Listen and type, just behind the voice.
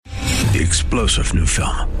The explosive new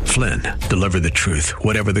film, Flynn, Deliver the Truth,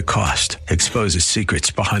 Whatever the Cost, exposes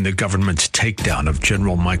secrets behind the government's takedown of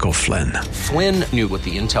General Michael Flynn. Flynn knew what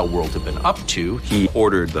the intel world had been up to. He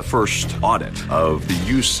ordered the first audit of the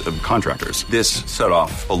use of contractors. This set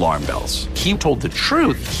off alarm bells. He told the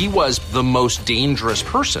truth. He was the most dangerous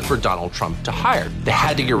person for Donald Trump to hire. They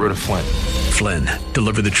had to get rid of Flynn. Flynn,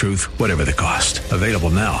 Deliver the Truth, Whatever the Cost. Available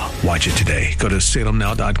now. Watch it today. Go to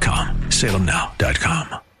salemnow.com.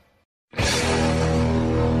 salemnow.com.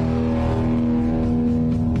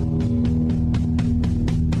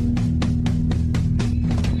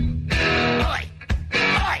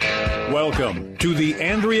 Welcome to the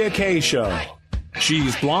Andrea Kaye Show.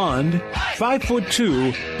 She's blonde,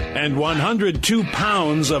 5'2", and 102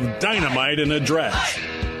 pounds of dynamite in a dress.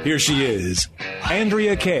 Here she is,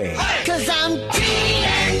 Andrea Kaye. 'Cause I'm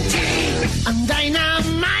TNT, I'm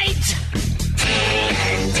dynamite.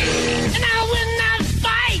 TNT, and I will not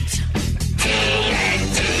fight.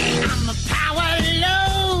 TNT, I'm a power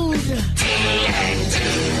load. TNT,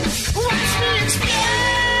 watch me explode.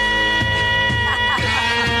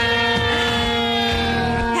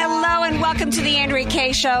 Hello and welcome to the Andrea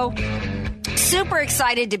Kaye Show. Super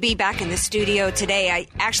excited to be back in the studio today. I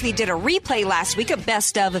actually did a replay last week, a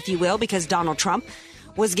best of, if you will, because Donald Trump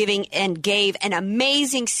was giving and gave an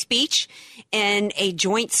amazing speech in a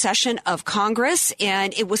joint session of Congress.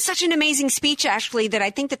 And it was such an amazing speech, actually, that I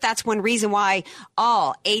think that that's one reason why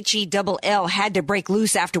all HELL had to break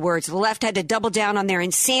loose afterwards. The left had to double down on their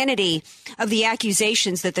insanity of the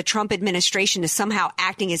accusations that the Trump administration is somehow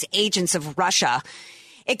acting as agents of Russia.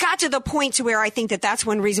 It got to the point to where I think that that's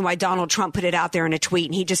one reason why Donald Trump put it out there in a tweet.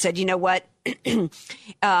 And he just said, you know what?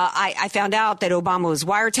 I found out that Obama was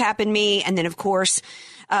wiretapping me. And then, of course,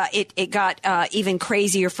 it got even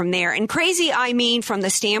crazier from there. And crazy, I mean, from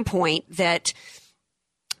the standpoint that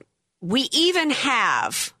we even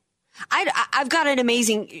have... I've got an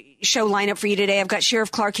amazing show lineup for you today. I've got Sheriff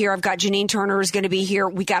Clark here. I've got Janine Turner is going to be here.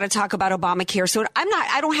 We got to talk about Obamacare. So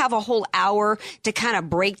I don't have a whole hour to kind of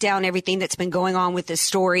break down everything that's been going on with this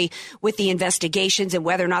story, with the investigations and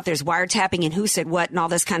whether or not there's wiretapping and who said what and all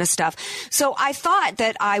this kind of stuff. So I thought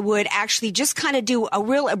that I would actually just kind of do a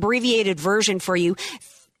real abbreviated version for you.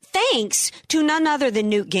 Thanks to none other than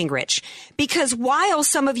Newt Gingrich. Because while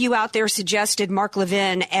some of you out there suggested Mark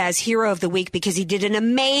Levin as hero of the week because he did an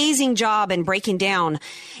amazing job in breaking down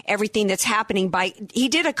everything that's happening, he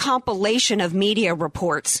did a compilation of media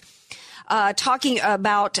reports talking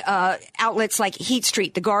about outlets like Heat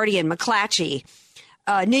Street, The Guardian, McClatchy,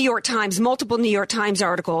 New York Times, multiple New York Times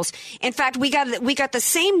articles. In fact, we got the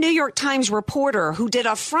same New York Times reporter who did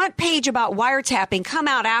a front page about wiretapping come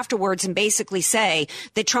out afterwards and basically say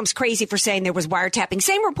that Trump's crazy for saying there was wiretapping.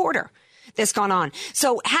 Same reporter that's gone on.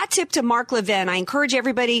 So hat tip to Mark Levin. I encourage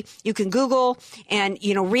everybody, you can Google and,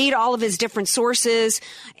 read all of his different sources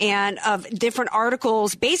and of different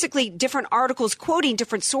articles, basically different articles quoting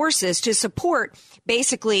different sources to support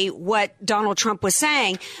basically what Donald Trump was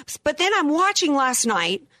saying. But then I'm watching last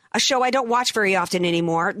night a show I don't watch very often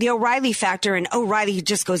anymore, The O'Reilly Factor, and O'Reilly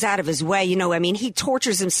just goes out of his way. He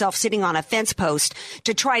tortures himself sitting on a fence post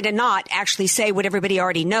to try to not actually say what everybody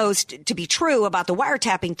already knows to be true about the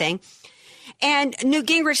wiretapping thing. And Newt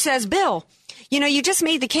Gingrich says, Bill, you just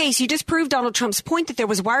made the case. You just proved Donald Trump's point that there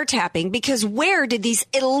was wiretapping, because where did these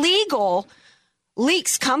illegal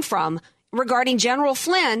leaks come from regarding General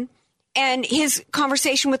Flynn and his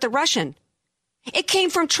conversation with the Russian? It came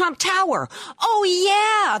from Trump Tower.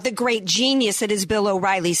 Oh, yeah, the great genius that is Bill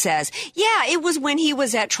O'Reilly says. Yeah, it was when he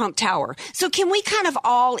was at Trump Tower. So can we kind of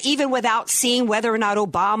all, even without seeing whether or not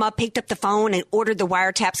Obama picked up the phone and ordered the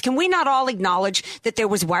wiretaps, can we not all acknowledge that there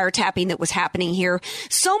was wiretapping that was happening here?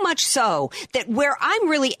 So much so that where I'm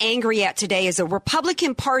really angry at today is a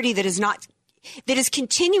Republican Party that is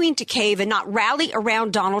continuing to cave and not rally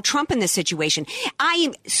around Donald Trump in this situation. I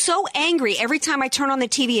am so angry every time I turn on the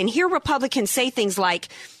TV and hear Republicans say things like,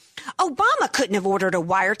 Obama couldn't have ordered a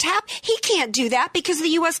wiretap. He can't do that because the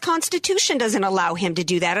U.S. Constitution doesn't allow him to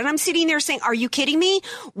do that. And I'm sitting there saying, are you kidding me?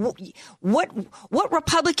 What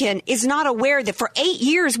Republican is not aware that for 8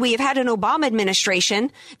 years we have had an Obama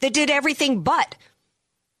administration that did everything but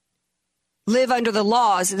live under the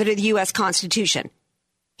laws that are the U.S. Constitution?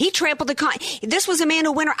 He trampled this was a man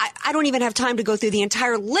who went. I don't even have time to go through the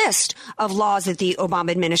entire list of laws that the Obama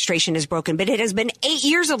administration has broken, but it has been 8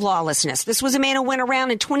 years of lawlessness. This was a man who went around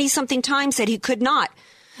and 20-something times said he could not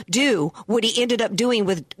do what he ended up doing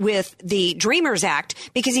with the Dreamers Act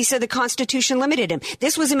because he said the Constitution limited him.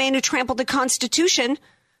 This was a man who trampled the Constitution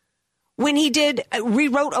when he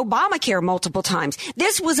rewrote Obamacare multiple times.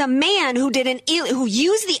 This was a man who who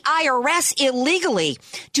used the IRS illegally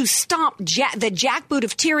to stomp the jackboot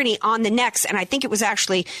of tyranny on the necks. And I think it was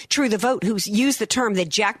actually True the Vote who used the term the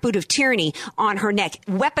jackboot of tyranny on her neck,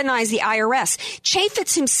 weaponized the IRS.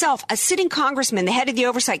 Chaffetz himself, a sitting congressman, the head of the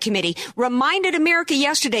Oversight Committee, reminded America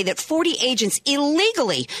yesterday that 40 agents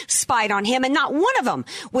illegally spied on him, and not one of them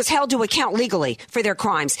was held to account legally for their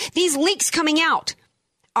crimes. These leaks coming out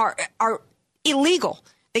are illegal.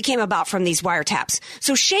 They came about from these wiretaps.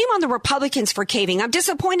 So shame on the Republicans for caving. I'm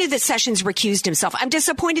disappointed that Sessions recused himself. I'm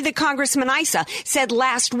disappointed that Congressman Issa said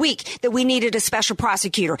last week that we needed a special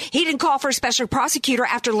prosecutor. He didn't call for a special prosecutor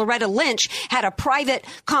after Loretta Lynch had a private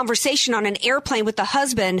conversation on an airplane with the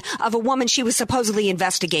husband of a woman she was supposedly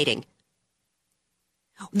investigating.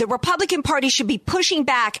 The Republican Party should be pushing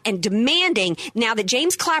back and demanding, now that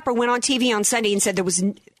James Clapper went on TV on Sunday and said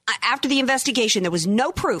after the investigation, there was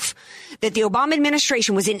no proof that the Obama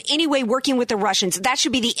administration was in any way working with the Russians. That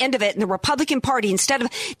should be the end of it. And the Republican Party, instead of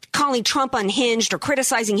calling Trump unhinged or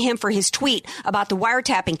criticizing him for his tweet about the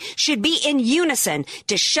wiretapping, should be in unison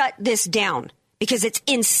to shut this down, because it's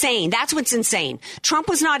insane. That's what's insane. Trump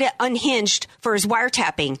was not unhinged for his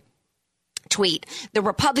wiretapping tweet. The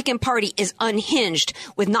Republican Party is unhinged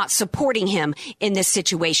with not supporting him in this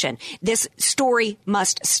situation. This story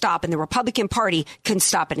must stop, and the Republican Party can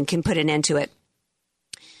stop it and can put an end to it.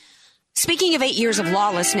 Speaking of 8 years of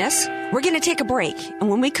lawlessness, we're going to take a break. And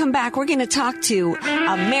when we come back, we're going to talk to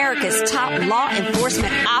America's top law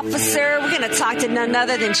enforcement officer. We're going to talk to none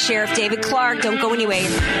other than Sheriff David Clarke. Don't go anywhere.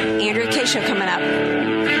 Andrea Kaye Show coming up.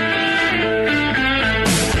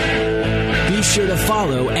 Be sure to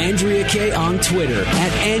follow Andrea Kaye on Twitter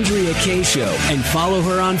at Andrea Kaye Show, and follow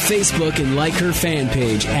her on Facebook and like her fan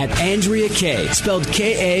page at Andrea Kaye, spelled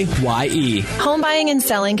Kaye. Home buying and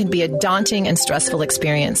selling can be a daunting and stressful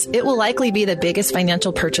experience. It will likely be the biggest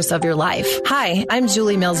financial purchase of your life. Hi, I'm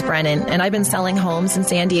Julie Mills Brennan, and I've been selling homes in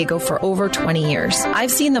San Diego for over 20 years.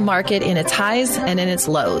 I've seen the market in its highs and in its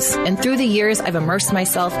lows, and through the years, I've immersed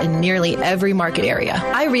myself in nearly every market area.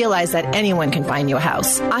 I realize that anyone can find you a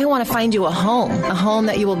house. I want to find you a home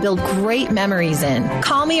that you will build great memories in.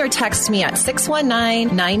 Call me or text me at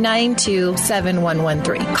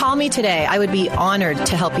 619-992-7113. Call me today. I would be honored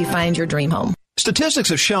to help you find your dream home. Statistics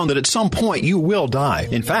have shown that at some point you will die.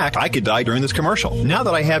 In fact, I could die during this commercial. Now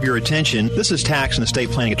that I have your attention, this is tax and estate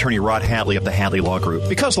planning attorney Rod Hadley of the Hadley Law Group.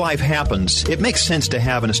 Because life happens, it makes sense to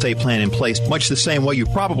have an estate plan in place, much the same way you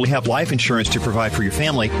probably have life insurance to provide for your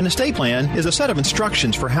family. An estate plan is a set of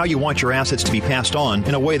instructions for how you want your assets to be passed on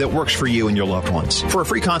in a way that works for you and your loved ones. For a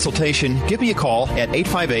free consultation, give me a call at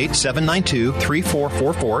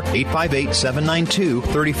 858-792-3444,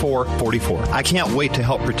 858-792-3444. I can't wait to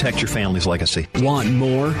help protect your family's legacy. Want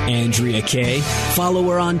more Andrea Kaye? Follow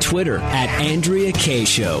her on Twitter at Andrea Kaye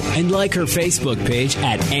Show, and like her Facebook page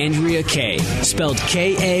at Andrea Kaye, spelled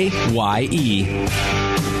Kaye.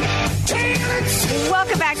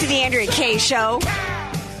 Welcome back to the Andrea Kaye Show.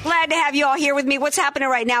 Glad to have you all here with me. What's happening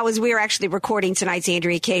right now is we're actually recording tonight's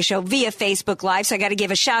Andrea Kaye Show via Facebook Live. So I got to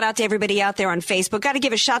give a shout out to everybody out there on Facebook. Got to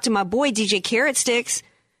give a shout to my boy, DJ Carrot Sticks.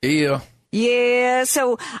 Yeah. Yeah,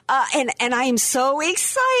 so, and I am so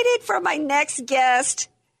excited for my next guest.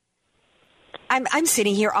 I'm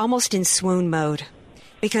sitting here almost in swoon mode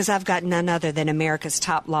because I've got none other than America's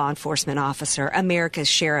top law enforcement officer, America's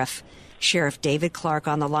Sheriff David Clarke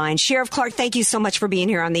on the line. Sheriff Clarke, thank you so much for being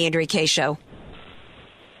here on the Andrea Kaye Show.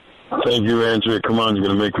 Thank you, Andrea. Come on, you're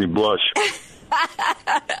going to make me blush.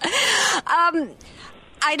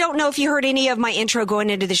 I don't know if you heard any of my intro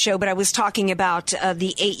going into the show, but I was talking about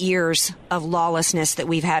the 8 years of lawlessness that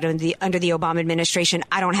we've had under the Obama administration.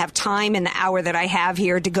 I don't have time in the hour that I have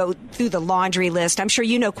here to go through the laundry list. I'm sure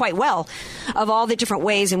you know quite well of all the different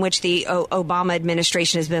ways in which the Obama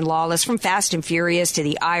administration has been lawless, from Fast and Furious to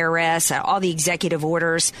the IRS, all the executive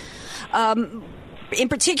orders. In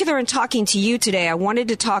particular, in talking to you today, I wanted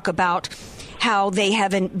to talk about how they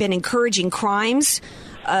haven't been encouraging crimes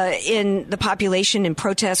in the population and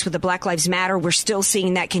protests with the Black Lives Matter. We're still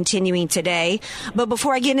seeing that continuing today. But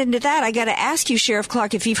before I get into that, I got to ask you, Sheriff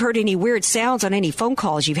Clarke, if you've heard any weird sounds on any phone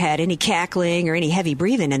calls you've had, any cackling or any heavy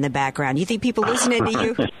breathing in the background. You think people listening to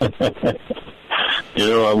you?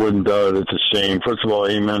 I wouldn't doubt it. It's a shame. First of all,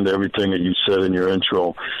 amen to everything that you said in your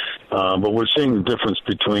intro. But we're seeing the difference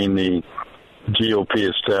between the GOP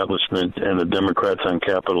establishment and the Democrats on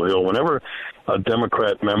Capitol Hill. Whenever a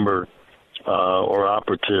Democrat member or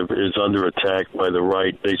operative is under attack by the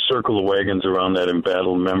right, they circle the wagons around that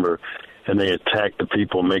embattled member and they attack the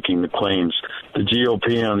people making the claims. The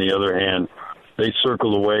GOP, on the other hand, they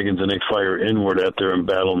circle the wagons and they fire inward at their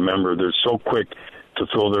embattled member. They're so quick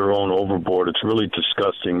to throw their own overboard. It's really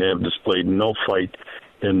disgusting. They have displayed no fight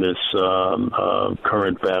in this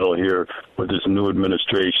current battle here with this new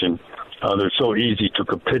administration. They're so easy to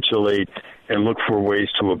capitulate and look for ways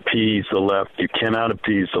to appease the left. You cannot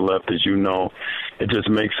appease the left, as you know. It just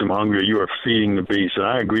makes them hungry. You are feeding the beast. And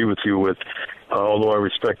I agree with you with, although I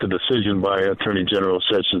respect the decision by Attorney General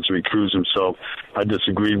Sessions to recuse himself, I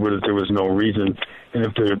disagreed with it. There was no reason. And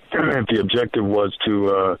if the objective was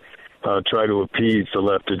to try to appease the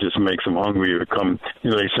left, it just makes them hungrier to come.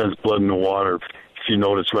 They sense blood in the water. If you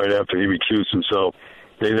notice, right after he recused himself,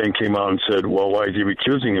 they then came out and said, well, why is he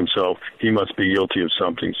recusing himself? He must be guilty of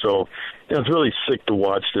something. So it's really sick to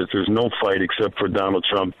watch this. There's no fight except for Donald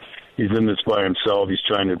Trump. He's in this by himself. He's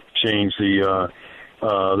trying to change the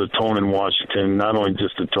tone in Washington, not only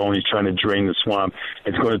just the tone, he's trying to drain the swamp.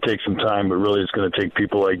 It's going to take some time, but really it's going to take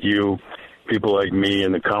people like you, people like me,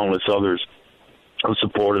 and the countless others who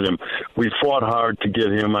supported him. We fought hard to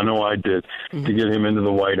get him, I know I did, to get him into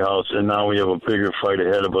the White House, and now we have a bigger fight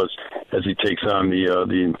ahead of us as he takes on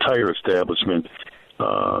the entire establishment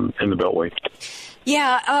in the Beltway.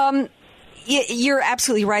 Yeah, you're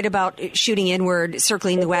absolutely right about shooting inward,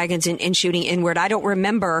 circling the wagons and shooting inward. I don't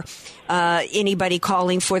remember anybody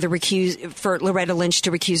calling for Loretta Lynch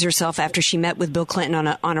to recuse herself after she met with Bill Clinton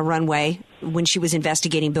on a runway when she was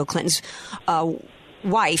investigating Bill Clinton's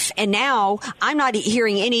wife. And now I'm not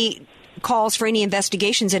hearing any calls for any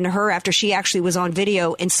investigations into her after she actually was on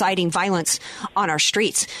video inciting violence on our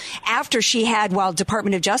streets. After she had, while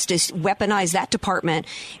Department of Justice weaponized that department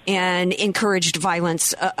and encouraged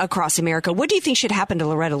violence across America. What do you think should happen to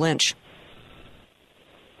Loretta Lynch?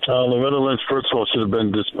 Loretta Lynch, first of all, should have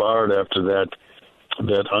been disbarred after that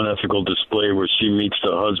unethical display where she meets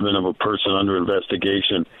the husband of a person under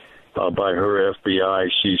investigation by her FBI.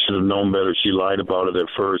 She should have known better. She lied about it at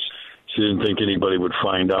first. She didn't think anybody would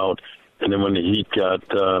find out. And then when the heat got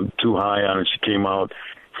too high on her, she came out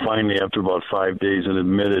finally after about 5 days and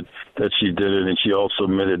admitted that she did it. And she also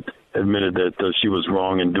admitted that she was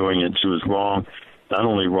wrong in doing it. She was wrong, not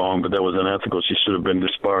only wrong, but that was unethical. She should have been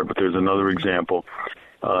disbarred. But there's another example,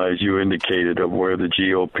 as you indicated, of where the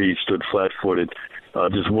GOP stood flat-footed,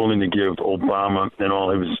 just willing to give Obama and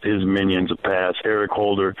all his minions a pass. Eric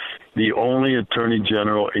Holder, the only attorney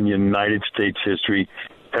general in United States history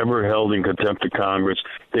ever held in contempt of Congress.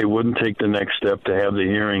 They wouldn't take the next step to have the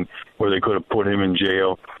hearing where they could have put him in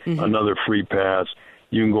jail. Another free pass.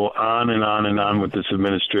 You can go on and on and on with this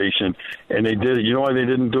administration. And they did it. You know why they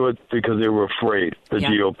didn't do it? Because they were afraid, the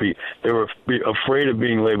GOP. They were afraid of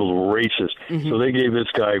being labeled racist. So they gave this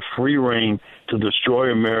guy free rein to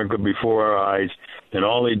destroy America before our eyes. And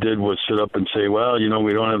all they did was sit up and say, well,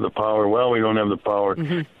 we don't have the power. Well, we don't have the power.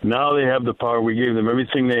 Now they have the power. We gave them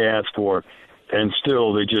everything they asked for. And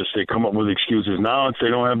still, they come up with excuses. Now, if they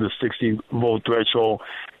don't have the 60-vote threshold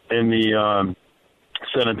in the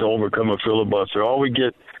Senate to overcome a filibuster, all we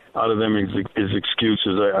get out of them is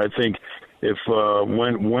excuses. I think if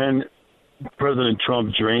when President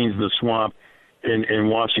Trump drains the swamp in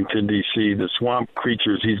Washington, D.C., the swamp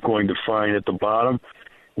creatures he's going to find at the bottom,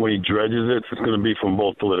 when he dredges it, it's going to be from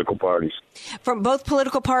both political parties. From both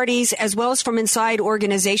political parties, as well as from inside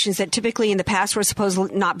organizations that typically in the past were supposed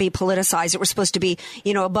to not be politicized. It were supposed to be,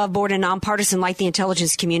 above board and nonpartisan, like the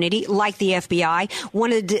intelligence community, like the FBI.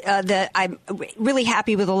 I'm really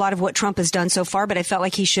happy with a lot of what Trump has done so far, but I felt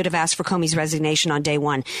like he should have asked for Comey's resignation on day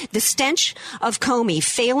one. The stench of Comey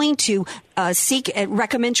failing to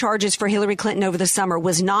recommend charges for Hillary Clinton over the summer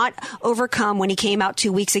was not overcome when he came out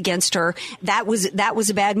 2 weeks against her. That was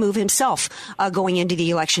a bad move himself going into the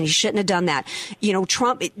election. He shouldn't have done that.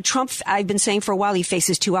 Trump, I've been saying for a while, he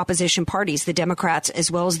faces two opposition parties, the Democrats as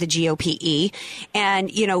well as the GOP.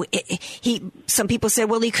 And, some people said,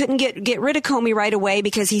 well, he couldn't get rid of Comey right away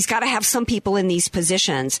because he's got to have some people in these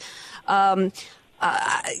positions. Going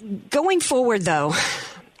forward, though,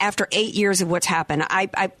 after 8 years of what's happened,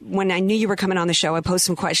 when I knew you were coming on the show, I posed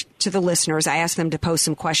some questions to the listeners. I asked them to post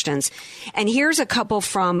some questions. And here's a couple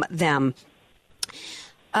from them.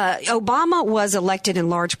 Obama was elected in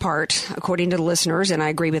large part, according to the listeners, and I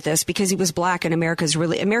agree with this, because he was black, and Americans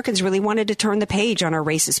really wanted to turn the page on our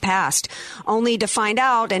racist past, only to find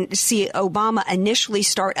out and see Obama initially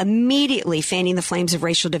start immediately fanning the flames of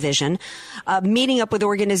racial division, meeting up with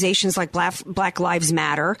organizations like Black Lives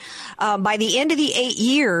Matter. By the end of the 8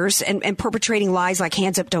 years, and perpetrating lies like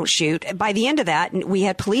hands up, don't shoot, by the end of that, we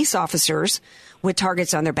had police officers with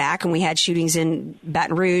targets on their back, and we had shootings in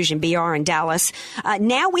Baton Rouge and BR and Dallas.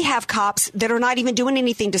 Now now we have cops that are not even doing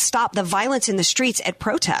anything to stop the violence in the streets at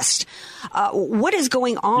protest. What is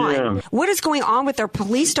going on? Yeah. What is going on with our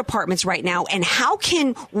police departments right now? And how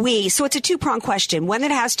can we, so it's a two-pronged question, one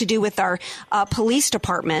that has to do with our police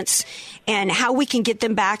departments and how we can get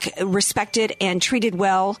them back respected and treated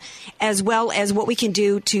well as what we can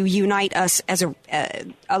do to unite us as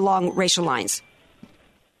along racial lines.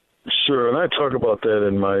 Sure, and I talk about that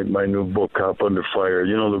in my new book, Cop Under Fire.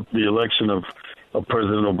 You know, the election of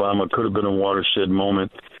President Obama could have been a watershed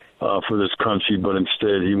moment for this country, but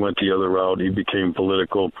instead he went the other route. He became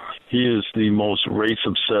political. He is the most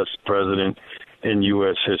race-obsessed president in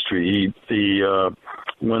U.S. history. He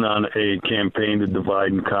went on a campaign to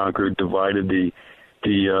divide and conquer, divided the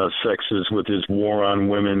sexes with his war on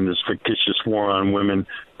women, this fictitious war on women,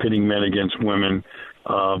 pitting men against women,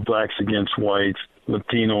 blacks against whites,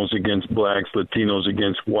 Latinos against blacks, Latinos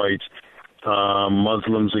against whites,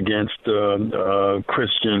 Muslims against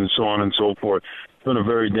Christians, so on and so forth. It's been a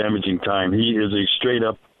very damaging time. He is a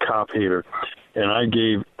straight-up cop hater. And I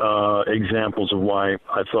gave examples of why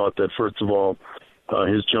I thought that, first of all,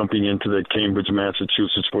 his jumping into that Cambridge,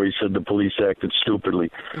 Massachusetts, where he said the police acted stupidly.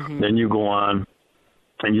 Mm-hmm. Then you go on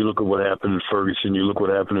and you look at what happened in Ferguson, you look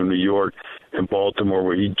what happened in New York and Baltimore,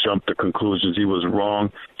 where he jumped to conclusions. He was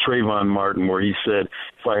wrong. Trayvon Martin, where he said,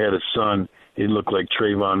 if I had a son, he'd look like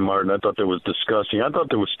Trayvon Martin. I thought that was disgusting. I thought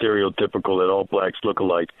that was stereotypical that all blacks look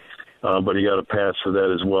alike. But he got a pass for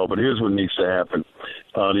that as well. But here's what needs to happen.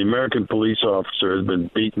 The American police officer has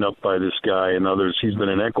been beaten up by this guy and others. He's been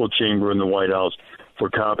an echo chamber in the White House for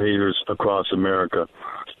cop haters across America.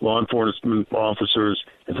 Law enforcement officers,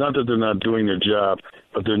 it's not that they're not doing their job,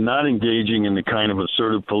 but they're not engaging in the kind of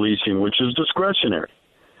assertive policing, which is discretionary.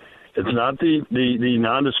 It's not the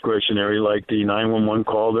non-discretionary like the 911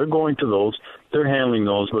 call. They're going to those. They're handling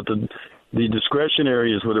those. But the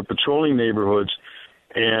discretionary is where they're patrolling neighborhoods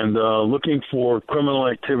and looking for criminal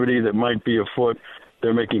activity that might be afoot.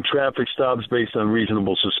 They're making traffic stops based on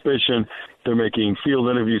reasonable suspicion. They're making field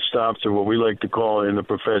interview stops, or what we like to call in the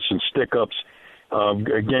profession stick-ups.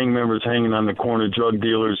 Gang members hanging on the corner, drug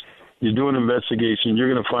dealers. You do an investigation,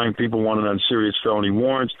 you're going to find people wanted on serious felony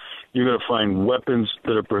warrants. You're going to find weapons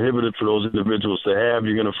that are prohibited for those individuals to have.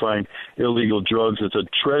 You're going to find illegal drugs. It's a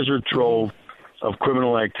treasure trove of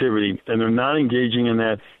criminal activity, and they're not engaging in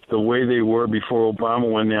that the way they were before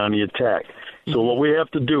Obama went on the attack. So what we have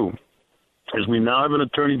to do is we now have an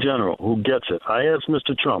attorney general who gets it. I asked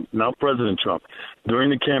Mr. Trump, now President Trump, during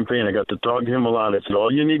the campaign, I got to talk to him a lot. I said,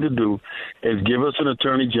 all you need to do is give us an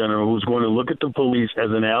attorney general who's going to look at the police as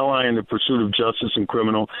an ally in the pursuit of justice and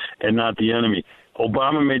criminal and not the enemy.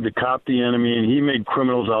 Obama made the cop the enemy, and he made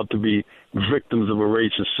criminals out to be victims of a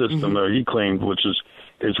racist system, or he claimed, which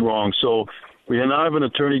is wrong. So we now have an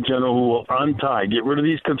attorney general who will untie, get rid of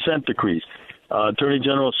these consent decrees. Attorney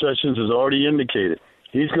General Sessions has already indicated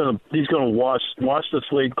he's going to wash the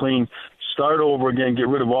slate clean, start over again, get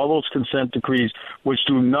rid of all those consent decrees, which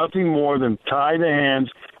do nothing more than tie the hands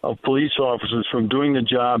of police officers from doing the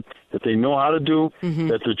job that they know how to do,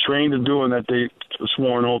 that they're trained to do, and that they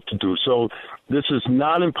swore an oath to do. So this is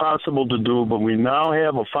not impossible to do, but we now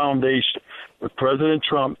have a foundation with President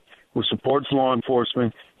Trump, who supports law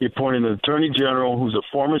enforcement. He appointed an attorney general who's a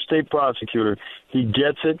former state prosecutor. He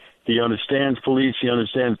gets it. He understands police. He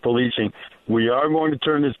understands policing. We are going to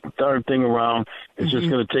turn this entire thing around. It's just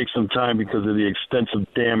going to take some time because of the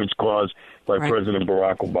extensive damage caused by President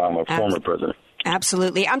Barack Obama, former president.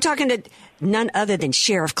 Absolutely. I'm talking to none other than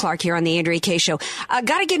Sheriff Clark here on the Andrea Kaye Show.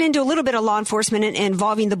 Got to get into a little bit of law enforcement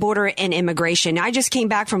involving the border and immigration. I just came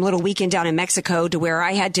back from a little weekend down in Mexico to where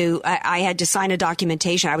I had to sign a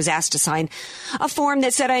documentation. I was asked to sign a form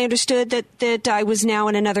that said I understood that I was now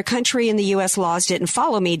in another country and the U.S. laws didn't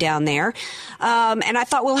follow me down there. And I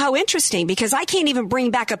thought, well, how interesting, because I can't even bring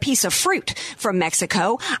back a piece of fruit from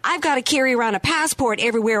Mexico. I've got to carry around a passport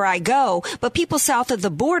everywhere I go. But people south of the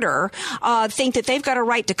border think that they've got a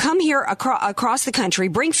right to come here across the country,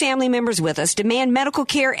 bring family members with us, demand medical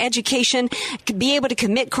care, education, be able to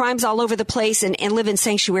commit crimes all over the place and live in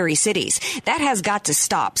sanctuary cities. That has got to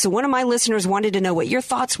stop. So one of my listeners wanted to know what your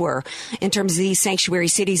thoughts were in terms of these sanctuary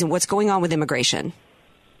cities and what's going on with immigration.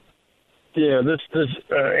 Yeah, this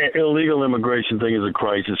illegal immigration thing is a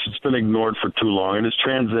crisis. It's been ignored for too long, and it's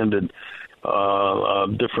transcended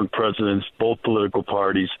different presidents, both political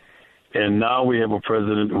parties. And now we have a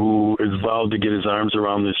president who is vowed to get his arms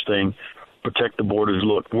around this thing, protect the borders.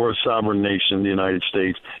 Look, we're a sovereign nation, the United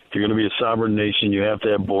States. If you're going to be a sovereign nation, you have to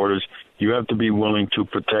have borders. You have to be willing to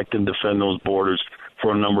protect and defend those borders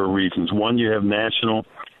for a number of reasons. One, you have national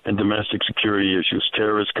and domestic security issues,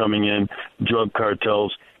 terrorists coming in, drug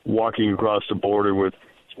cartels walking across the border with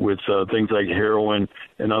with things like heroin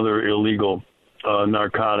and other illegal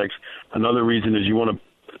narcotics. Another reason is you want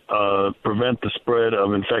to prevent the spread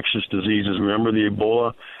of infectious diseases. Remember the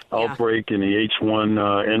Ebola outbreak and the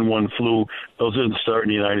H1N1 flu? Those didn't start in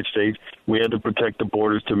the United States. We had to protect the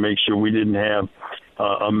borders to make sure we didn't have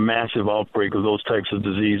a massive outbreak of those types of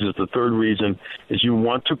diseases. The third reason is you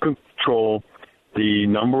want to control the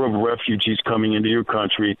number of refugees coming into your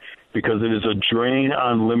country because it is a drain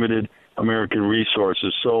on limited American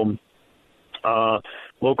resources. So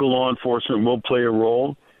local law enforcement will play a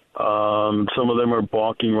role. Some of them are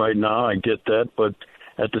balking right now. I get that. But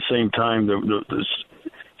at the same time,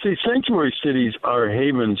 sanctuary cities are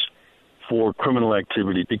havens for criminal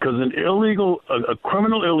activity because a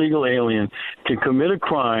criminal illegal alien can commit a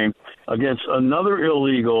crime against another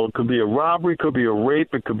illegal. It could be a robbery, could be a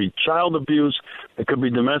rape, it could be child abuse, it could be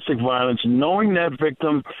domestic violence. Knowing that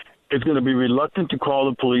victim is going to be reluctant to call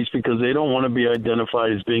the police because they don't want to be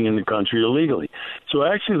identified as being in the country illegally. So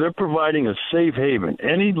actually they're providing a safe haven.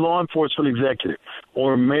 Any law enforcement executive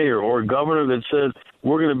or mayor or governor that says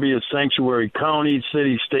we're going to be a sanctuary county,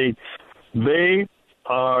 city, state, they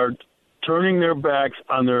are turning their backs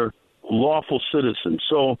on their lawful citizens.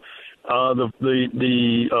 So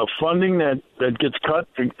the funding that gets cut,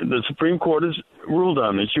 the Supreme Court has ruled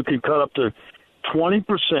on this. You can cut up to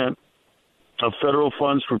 20% of federal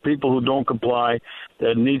funds for people who don't comply.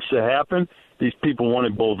 That needs to happen. These people want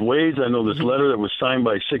it both ways. I know this letter that was signed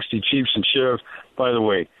by 60 chiefs and sheriffs. By the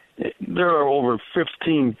way, there are over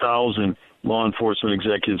 15,000 law enforcement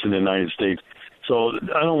executives in the United States. So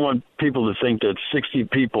I don't want people to think that 60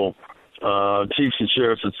 people, chiefs and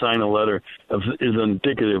sheriffs that sign a letter is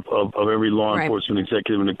indicative of every law enforcement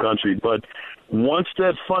executive in the country. But once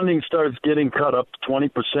that funding starts getting cut up to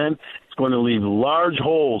 20%, it's going to leave large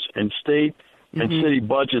holes in state and city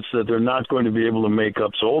budgets that they're not going to be able to make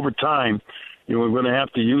up. So over time, we're going to have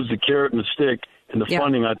to use the carrot and the stick. And the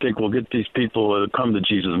funding, I think, will get these people to come to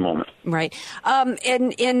Jesus moment. Right.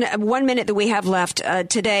 In 1 minute that we have left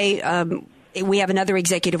today, we have another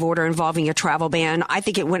executive order involving a travel ban. I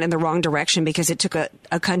think it went in the wrong direction because it took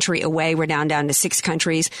a country away. We're down to 6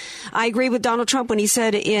 countries. I agree with Donald Trump when he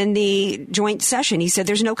said in the joint session, he said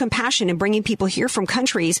there's no compassion in bringing people here from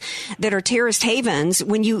countries that are terrorist havens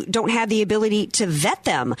when you don't have the ability to vet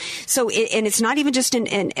them. So, and it's not even just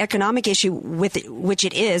an economic issue with it, which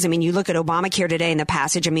it is. I mean, you look at Obamacare today and the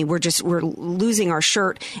passage. I mean, we're losing our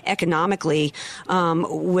shirt economically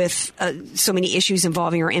with so many issues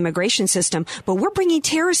involving our immigration system. But we're bringing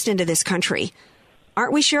terrorists into this country.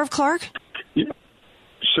 Aren't we, Sheriff Clark?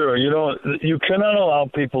 Sure. You cannot allow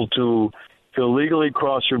people to illegally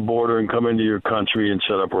cross your border and come into your country and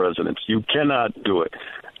set up residence. You cannot do it.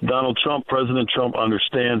 President Trump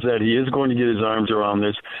understands that. He is going to get his arms around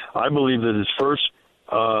this. I believe that his first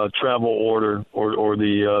travel order or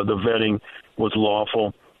the vetting was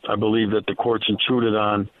lawful. I believe that the courts intruded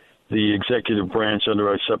on the executive branch under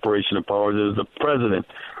our separation of powers. It is the president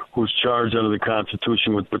who's charged under the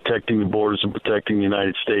Constitution with protecting the borders and protecting the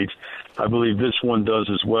United States. I believe this one does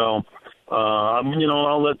as well.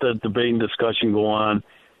 I'll let the debate and discussion go on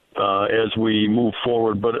as we move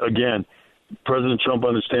forward. But again, President Trump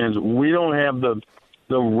understands we don't have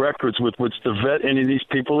the records with which to vet any of these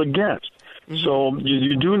people against. So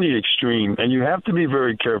you do need extreme, and you have to be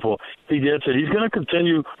very careful. He gets it. He's going to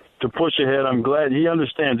continue to push ahead. I'm glad he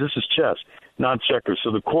understands this is chess, not checkers.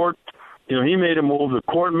 So the court, he made a move. The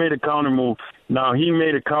court made a counter move. Now he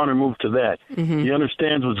made a counter move to that. He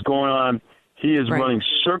understands what's going on. He is running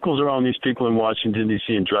circles around these people in Washington,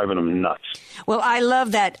 D.C. and driving them nuts. Well, I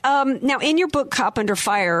love that. Now, in your book, Cop Under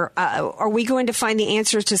Fire, are we going to find the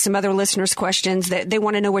answers to some other listeners' questions that they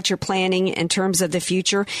want to know what you're planning in terms of the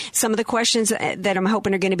future? Some of the questions that I'm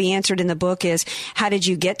hoping are going to be answered in the book is, how did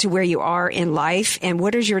you get to where you are in life? And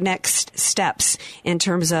what is your next steps in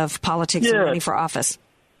terms of politics and running for office?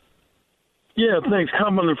 Yeah, thanks. Cop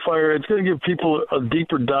Under Fire. It's going to give people a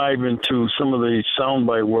deeper dive into some of the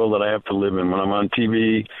soundbite world that I have to live in. When I'm on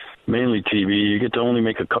TV, mainly TV, you get to only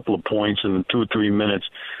make a couple of points in 2 or 3 minutes.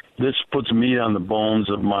 This puts meat on the bones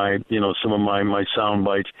of my, some of my sound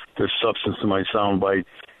bites. There's substance to my sound bite.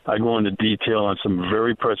 I go into detail on some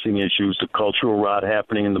very pressing issues, the cultural rot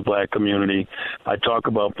happening in the black community. I talk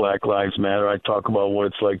about Black Lives Matter. I talk about what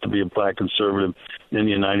it's like to be a black conservative in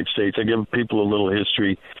the United States. I give people a little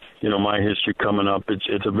history. My history coming up.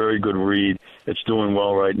 It's a very good read. It's doing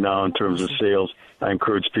well right now in terms of sales. I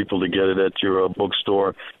encourage people to get it at your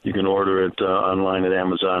bookstore. You can order it online at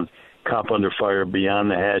Amazon. Cop Under Fire,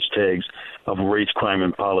 Beyond the Hashtags of Race, Crime,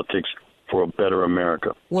 and Politics for a Better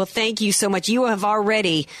America. Well, thank you so much. You have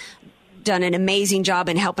already done an amazing job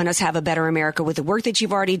in helping us have a better America with the work that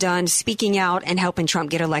you've already done, speaking out and helping Trump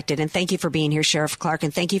get elected. And thank you for being here, Sheriff Clarke,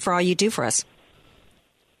 and thank you for all you do for us.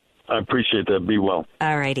 I appreciate that. Be well.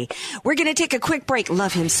 All righty. We're going to take a quick break.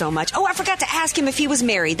 Love him so much. Oh, I forgot to ask him if he was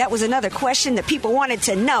married. That was another question that people wanted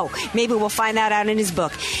to know. Maybe we'll find that out in his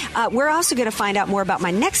book. We're also going to find out more about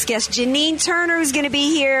my next guest, Janine Turner, who's going to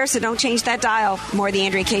be here. So don't change that dial. More of the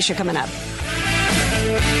Andrea Kaye Show coming up.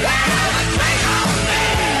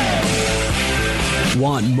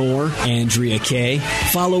 Want more Andrea Kaye?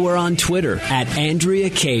 Follow her on Twitter at Andrea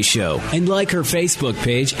Kaye Show and like her Facebook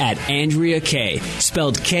page at Andrea Kaye,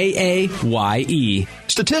 spelled Kaye.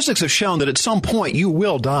 Statistics have shown that at some point you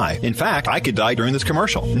will die. In fact, I could die during this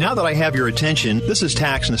commercial. Now that I have your attention, this is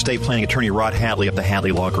tax and estate planning attorney Rod Hadley of the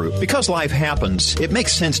Hadley Law Group. Because life happens, it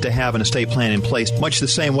makes sense to have an estate plan in place, much the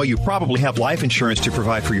same way you probably have life insurance to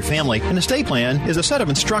provide for your family. An estate plan is a set of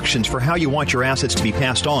instructions for how you want your assets to be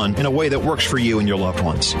passed on in a way that works for you and your loved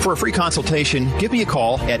ones. For a free consultation, give me a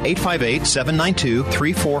call at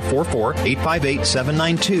 858-792-3444,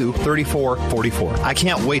 858-792-3444. I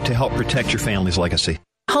can't wait to help protect your family's legacy.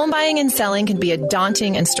 Home buying and selling can be a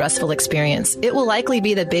daunting and stressful experience. It will likely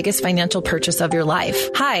be the biggest financial purchase of your life.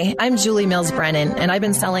 Hi, I'm Julie Mills Brennan, and I've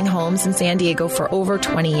been selling homes in San Diego for over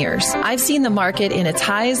 20 years. I've seen the market in its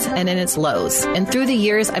highs and in its lows, and through the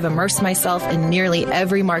years, I've immersed myself in nearly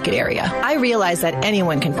every market area. I realize that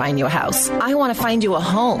anyone can find you a house. I want to find you a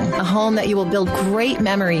home that you will build great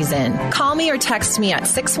memories in. Call me or text me at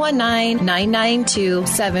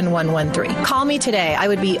 619-992-7113. Call me today. I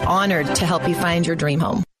would be honored to help you find your dream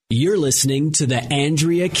home. You're listening to The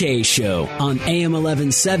Andrea Kaye Show on AM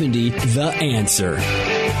 1170, The Answer.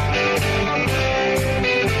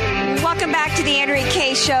 Welcome back to The Andrea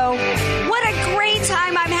Kaye Show. What a great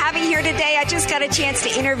time I'm having here today. I just got a chance to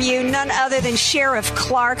interview none other than Sheriff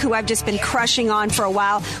Clarke, who I've just been crushing on for a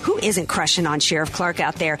while. Who isn't crushing on Sheriff Clarke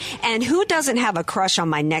out there? And who doesn't have a crush on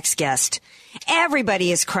my next guest?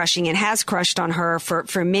 Everybody is crushing and has crushed on her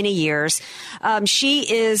for many years.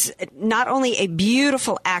 She is not only a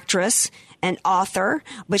beautiful actress and author,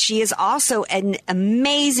 but she is also an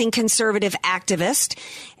amazing conservative activist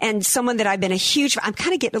and someone that I've been I'm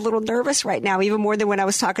kind of getting a little nervous right now, even more than when I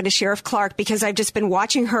was talking to Sheriff Clarke, because I've just been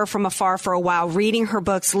watching her from afar for a while, reading her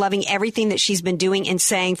books, loving everything that she's been doing and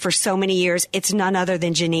saying for so many years. It's none other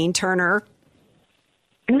than Janine Turner.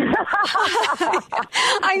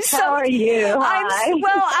 How are you?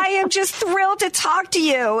 I am just thrilled to talk to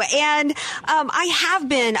you. And I have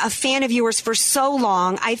been a fan of yours for so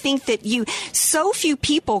long. I think that so few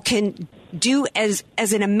people can do as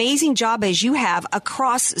an amazing job as you have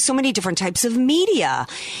across so many different types of media.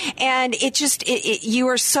 And you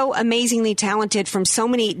are so amazingly talented from so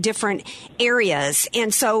many different areas.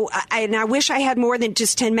 And so I wish I had more than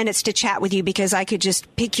just 10 minutes to chat with you, because I could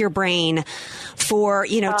just pick your brain for,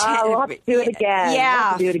 we'll have to do it again. Yeah. We'll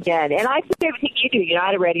have to do it again. And I think everything you do. I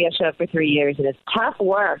had a radio show for 3 years, and it's tough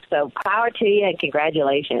work. So power to you and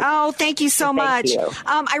congratulations. Oh, thank you so much. You.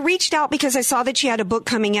 I reached out because I saw that you had a book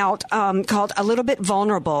coming out called A Little Bit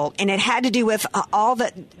Vulnerable, and it had to do with all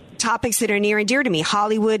the topics that are near and dear to me: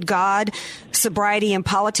 Hollywood, God, sobriety, and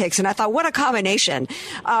politics. And I thought, what a combination.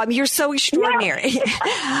 You're so extraordinary.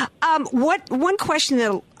 Yeah. One question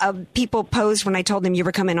that people posed when I told them you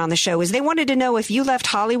were coming on the show is they wanted to know if you left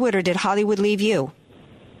Hollywood or did Hollywood leave you?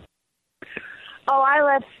 Oh, I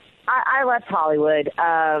left Hollywood.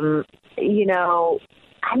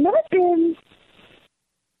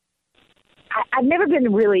 I've never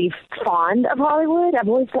been really fond of Hollywood. I've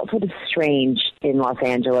always felt sort of strange in Los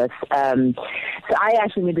Angeles. So I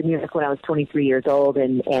actually moved to New York when I was 23 years old,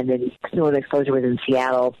 and then Northern Exposure was in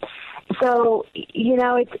Seattle. So,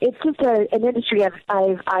 it's just an industry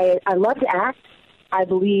I love to act. I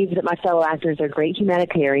believe that my fellow actors are great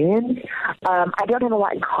humanitarians. I don't have a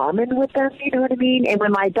lot in common with them, you know what I mean? And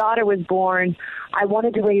when my daughter was born, I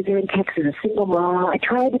wanted to raise her in Texas, a single mom. I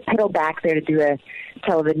tried to pedal back there to do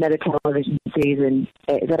another television season.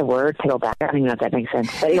 Is that a word? Pedal back? I don't even know if that makes sense.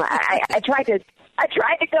 But anyway, I tried to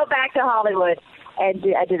go back to Hollywood, and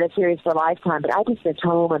I did a series for Lifetime. But I just missed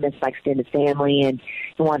home. I missed my extended family, and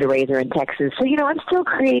wanted to raise her in Texas. So I'm still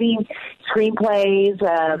creating screenplays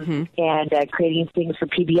and creating things for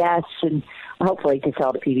PBS, and hopefully to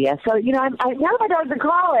sell to PBS. So now that my daughter's in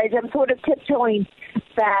college, I'm sort of tiptoeing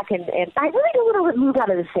back, and I really don't want to move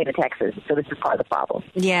out of the state of Texas. So this is part of the problem.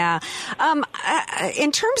 Yeah.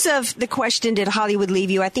 In terms of the question, did Hollywood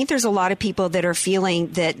leave you? I think there's a lot of people that are feeling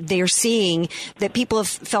that they're seeing that people have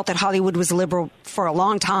felt that Hollywood was liberal for a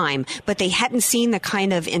long time, but they hadn't seen the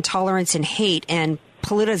kind of intolerance and hate and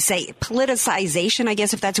politicization, I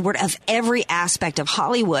guess, if that's a word, of every aspect of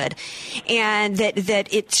Hollywood, and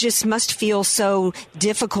that it just must feel so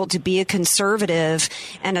difficult to be a conservative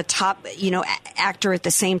and a top, actor at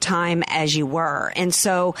the same time as you were. And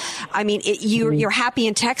so, I mean, you're happy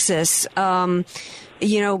in Texas. But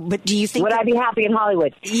do you think would I be happy in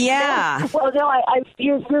Hollywood? Yeah. No. Well, no,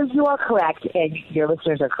 you are correct, and your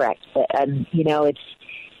listeners are correct.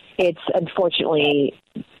 It's unfortunately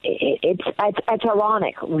it's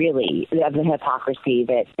ironic, really, of the hypocrisy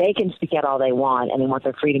that they can speak out all they want, and they want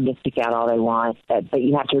their freedom to speak out all they want, but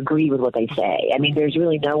you have to agree with what they say. I mean, there's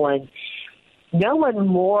really no one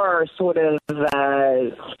more sort of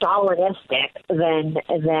Stalinistic than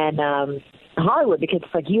Hollywood, because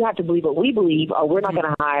it's like, you have to believe what we believe, or we're not going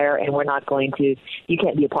to hire, and we're not going to. You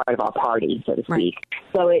can't be a part of our party, so to speak. Right.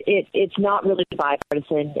 So it's not really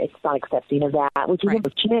bipartisan. It's not accepting of that, which is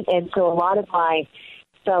unfortunate. And so a lot of my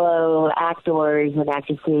fellow actors and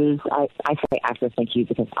actresses, I say actress, thank you,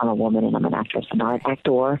 because I'm a woman and I'm an actress and not an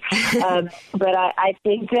actor. But I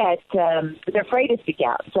think that they're afraid to speak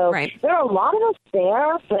out. So there are a lot of us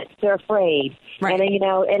there, but they're afraid. Right. And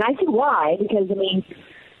and I see why, because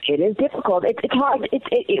it is difficult. It's hard.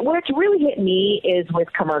 Where it's really hit me is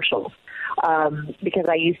with commercials, because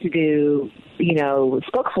I used to do,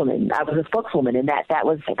 spokeswoman. I was a spokeswoman, and that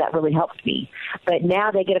really helped me. But now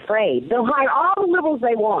they get afraid. They'll hire all the liberals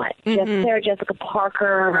they want. Sarah Jessica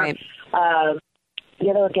Parker, the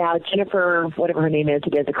other gal, Jennifer, whatever her name is, who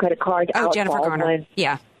does the credit card. Oh, Jennifer Garner.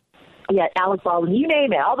 Yeah. Yeah, Alec Baldwin, you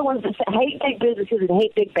name it. All the ones that hate big businesses and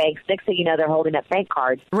hate big banks. Next thing you know, they're holding up bank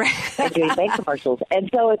cards and doing bank commercials. And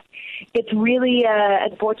so it's really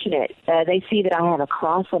unfortunate. They see that I have a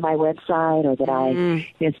cross on my website, or that I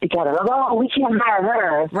speak out. Oh, we can't hire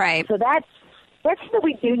her. Right. So that's what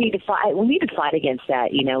we do need to fight. We need to fight against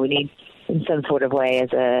that. We need, in some sort of way,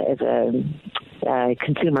 as a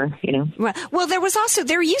consumer, Well,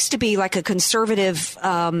 there used to be like a conservative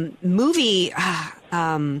movie.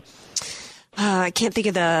 I can't think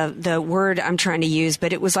of the word I'm trying to use,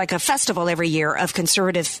 but it was like a festival every year of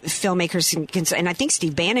conservative filmmakers, and I think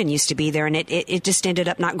Steve Bannon used to be there, and it just ended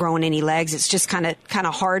up not growing any legs. It's just kind of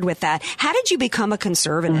hard with that. How did you become a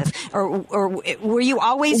conservative, or were you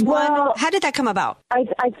always one? How did that come about? I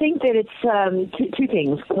think that it's two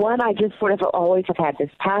things. One, I just sort of always have had this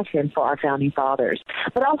passion for our founding fathers,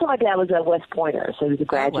 but also my dad was a West Pointer, so he was a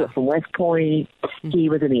graduate from West Point. He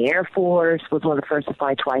was in the Air Force, was one of the first to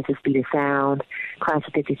fly twice the speed of sound, class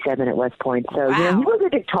of 57 at West Point. So, he was a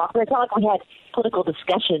big talker. It's not like we had political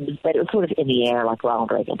discussions, but it was sort of in the air, like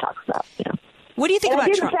Ronald Reagan talks about, What do you think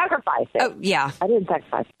about Trump? I didn't sacrifice it. Oh, yeah. I didn't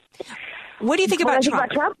sacrifice it. What do you think about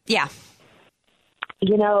Trump? Yeah.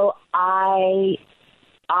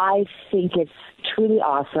 I think it's truly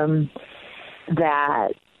awesome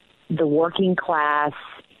that the working class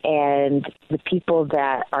and the people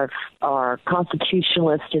that are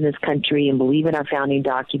constitutionalists in this country and believe in our founding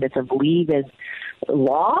documents and believe in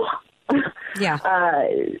law,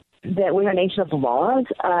 that we're a nation of laws,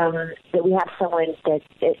 that we have someone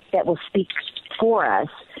that will speak for us,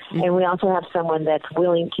 and we also have someone that's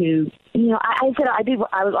willing to,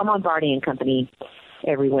 I'm on Varney and Company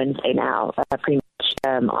every Wednesday now, pretty much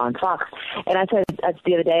on Fox, and I said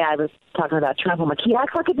the other day I was talking about Trump. I'm like, he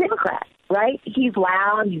acts like a Democrat, right? He's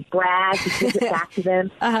loud, he's brash, he gives it back to them,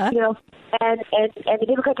 and the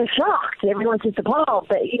Democrats are shocked. Everyone's just appalled,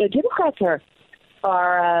 but Democrats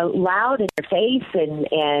are loud in their face, and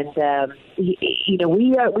we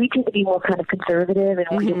tend to be more kind of conservative, and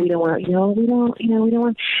we don't want we don't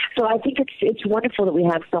want. So I think it's wonderful that we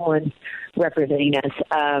have someone representing us.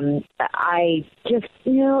 I just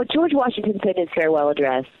George Washington said in his farewell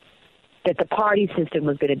address that the party system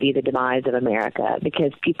was going to be the demise of America,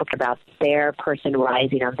 because people care about their person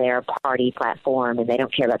rising on their party platform, and they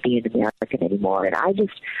don't care about being an American anymore. And I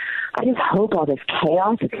just hope all this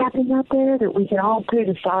chaos is happening out there, that we can all put it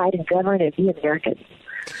aside and govern and be Americans.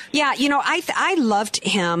 Yeah, I loved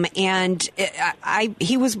him, and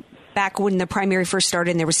he was back when the primary first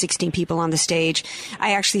started and there were 16 people on the stage.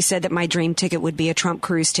 I actually said that my dream ticket would be a Trump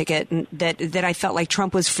cruise ticket, and that I felt like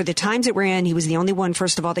Trump was, for the times that we're in, he was the only one,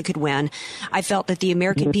 first of all, that could win. I felt that the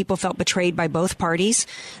American people felt betrayed by both parties.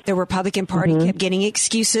 The Republican Party kept getting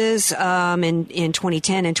excuses in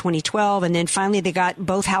 2010 and 2012, and then finally they got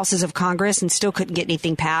both houses of Congress and still couldn't get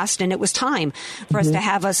anything passed, and it was time for us to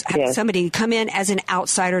have somebody come in as an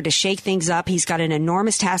outsider to shake things up. He's got an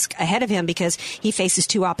enormous task ahead of him because he faces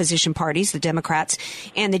two opposition opposition parties, the Democrats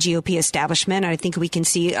and the GOP establishment. And I think we can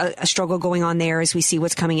see a struggle going on there as we see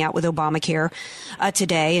what's coming out with Obamacare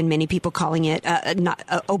today, and many people calling it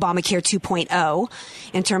Obamacare 2.0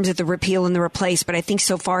 in terms of the repeal and the replace. But I think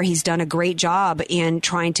so far he's done a great job in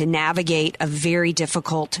trying to navigate a very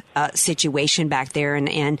difficult situation back there.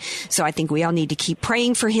 And so I think we all need to keep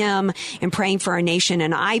praying for him and praying for our nation.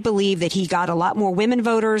 And I believe that he got a lot more women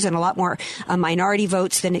voters and a lot more minority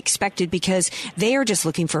votes than expected because they are just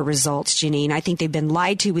looking for results, Janine. I think they've been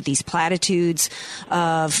lied to with these platitudes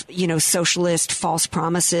of, socialist false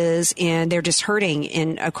promises, and they're just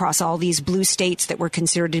hurting across all these blue states that were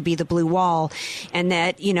considered to be the blue wall, and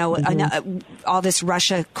that, all this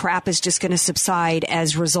Russia crap is just going to subside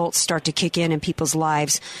as results start to kick in and people's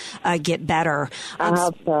lives get better. I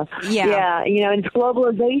hope so. Yeah. It's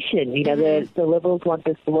globalization. The liberals want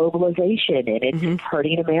this globalization, and it's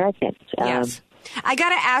hurting Americans. Yes. I got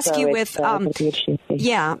to ask you with,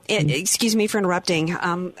 excuse me for interrupting.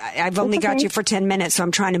 I've only got you for 10 minutes, so I'm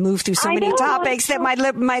trying to move through so many topics that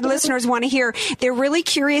my listeners want to hear. They're really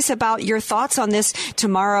curious about your thoughts on this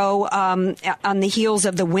tomorrow, on the heels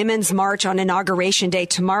of the Women's March on Inauguration Day.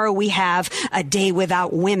 Tomorrow we have a day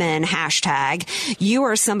without women hashtag. You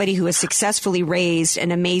are somebody who has successfully raised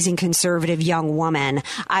an amazing conservative young woman.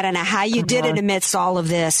 I don't know how you did it amidst all of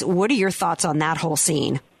this. What are your thoughts on that whole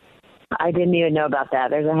scene? I didn't even know about that.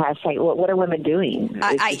 There's a hashtag. What are women doing?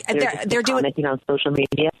 They're doing commenting on social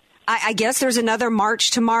media. I guess there's another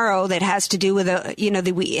march tomorrow that has to do with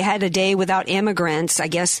we had a day without immigrants. I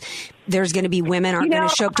guess there's going to be women aren't going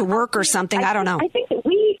to show up to work or something. I don't know. I think that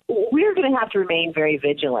we're going to have to remain very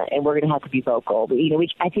vigilant, and we're going to have to be vocal.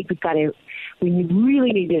 I think we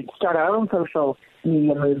really need to start our own social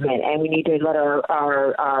media movement, and we need to let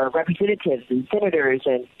our representatives and senators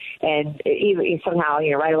and even somehow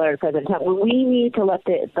write a letter to President Trump. We need to let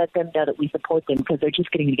them know that we support them, because they're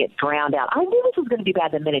just going to get drowned out. I knew this was going to be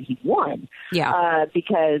bad the minute he won. Yeah.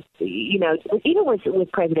 Because even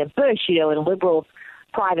with President Bush, in liberal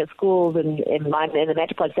private schools in the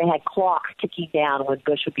Metroplex, they had clocks ticking down when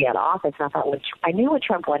Bush would be out of office. And I thought, I knew when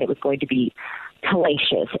Trump won, it was going to be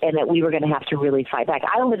hellacious, and that we were going to have to really fight back.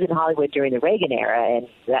 I lived in Hollywood during the Reagan era, and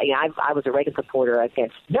I was a Reagan supporter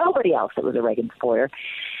against nobody else that was a Reagan supporter.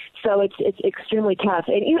 So it's extremely tough.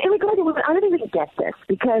 And in regard to women, I don't even get this,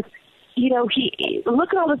 because he look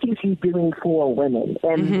at all the things he's doing for women,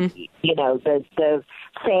 and the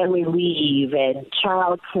family leave and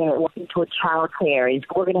child care, working toward child care.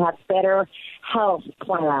 We're going to have better health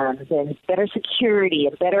plans and better security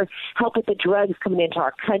and better help with the drugs coming into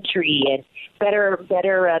our country and better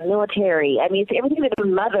military. I mean, it's everything that a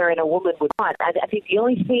mother and a woman would want. I think the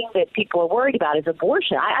only thing that people are worried about is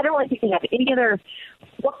abortion. I don't really think they have any other.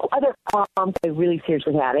 What other problems they really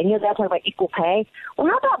seriously have? And they're talking about equal pay. Well,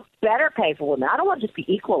 how about better pay for women? I don't want to just be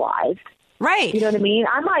equalized. Right. You know what I mean?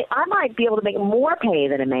 I might be able to make more pay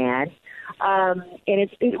than a man. And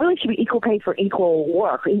it really should be equal pay for equal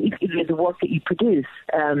work, the work that you produce.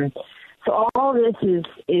 So all this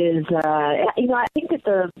is I think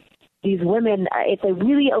that these women, if they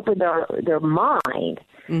really opened their mind,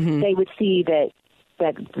 they would see that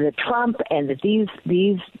the Trump and the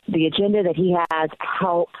agenda that he has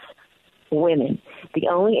helps women. The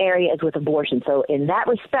only area is with abortion. So in that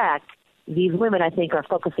respect, these women, I think, are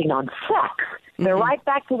focusing on sex. They're right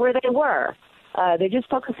back to where they were. They're just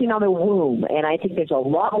focusing on the womb, and I think there's a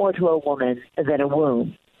lot more to a woman than a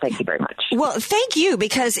womb. Thank you very much. Well, thank you,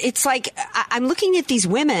 because it's like I'm looking at these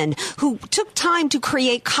women who took time to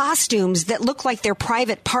create costumes that look like their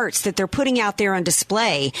private parts that they're putting out there on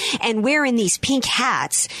display and wearing these pink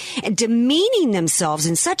hats and demeaning themselves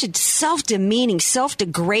in such a self-demeaning,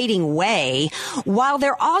 self-degrading way, while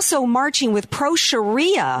they're also marching with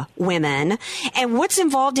pro-Sharia women. And what's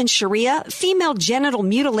involved in Sharia? Female genital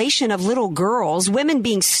mutilation of little girls, women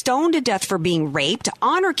being stoned to death for being raped,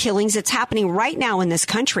 honor killings that's happening right now in this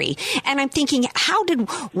country. And I'm thinking, how did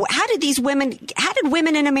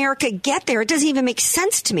women in America get there? It doesn't even make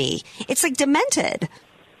sense to me. It's like demented.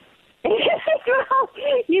 Well,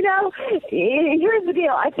 here's the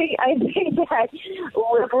deal. I think that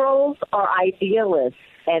liberals are idealists,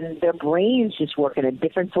 and their brains just work in a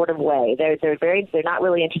different sort of way. They're not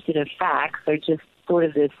really interested in facts. They're just sort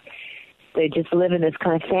of this. They just live in this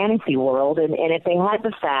kind of fantasy world, and if they had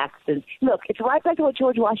the facts, and look, it's right back to what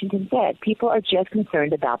George Washington said. People are just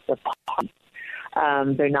concerned about the party.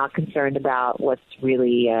 They're not concerned about what's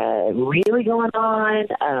really going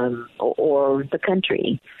on, or the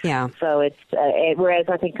country. Yeah. So it's whereas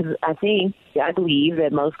I believe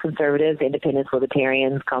that most conservatives, independents,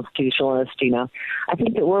 libertarians, constitutionalists, I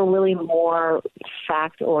think that we're really more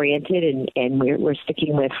fact oriented, and we're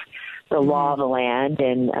sticking with the law of the land.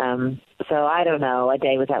 And so I don't know, a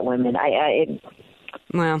day without women.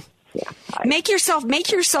 Well, make yourself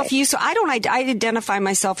useful. I identify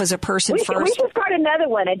myself as a person first. We should start another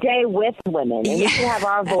one, a day with women, and we should have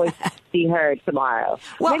our voice be heard tomorrow.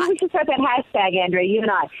 Well, maybe we should start that hashtag, Andrea, you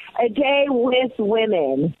and I. A day with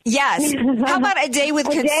women. Yes. How about a day with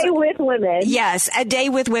a day with women? Yes, a day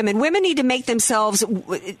with women. Women need to make themselves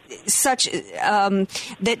such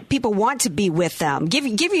that people want to be with them. Give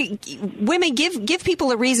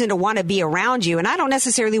people a reason to want to be around you. And I don't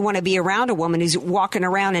necessarily want to be around a woman who's walking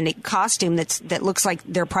around in a costume that looks like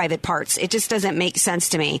their private parts. It just doesn't make sense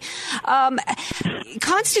to me.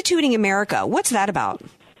 Constituting America, what's that about?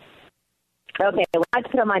 Okay, well, I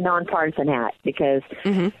put on my nonpartisan hat because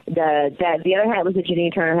the other hat was a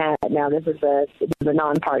Janine Turner hat. Now this is a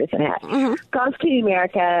nonpartisan hat. Mm-hmm. Constituting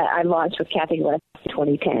America, I launched with Kathy West in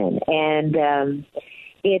 2010, and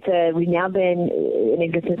we've now been in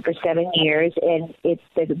existence for 7 years, and it's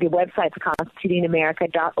the website's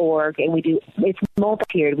constitutingamerica.org, and it's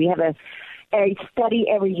multi-tiered. We have a study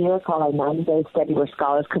every year called a 90-day study where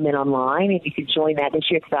scholars come in online, and you can join that.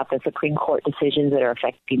 This year it's about the Supreme Court decisions that are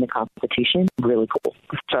affecting the Constitution. Really cool.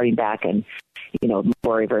 Starting back in,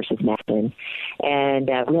 Murray versus Madison.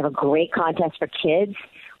 And we have a great contest for kids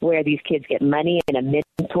where these kids get money and a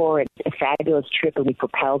mentor and a fabulous trip, and we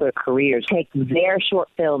propel their careers, take their short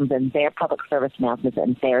films and their public service announcements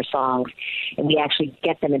and their songs, and we actually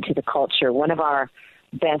get them into the culture. One of our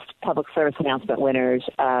best public service announcement winners,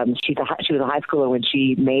 she was a high schooler when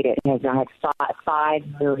she made it, and has now had 5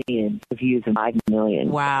 million views and 5 million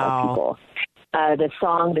people. The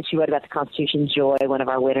song that she wrote about the Constitution, Joy, one of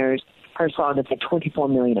our winners, her song has had 24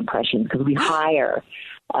 million impressions because we hire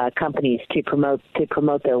companies to promote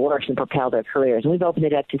their works and propel their careers. And we've opened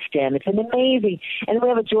it up to STEM. It's an amazing. And then we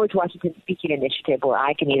have a George Washington Speaking Initiative where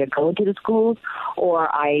I can either go into the schools or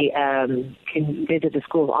I can visit the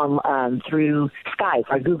schools on through Skype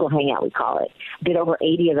or Google Hangout, we call it. Did over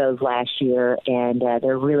 80 of those last year, and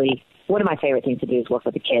they're really one of my favorite things to do is work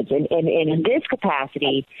with the kids. And in this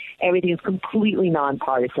capacity, everything is completely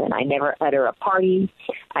nonpartisan. I never utter a party.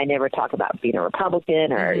 I never talk about being a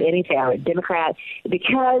Republican or anything. I'm a Democrat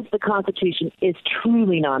because the Constitution is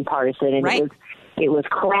truly nonpartisan. And it was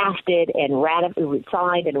crafted and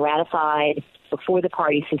signed and ratified before the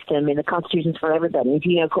party system, and the Constitution's for everybody.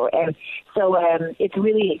 So it's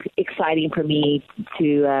really exciting for me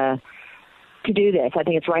to do this. I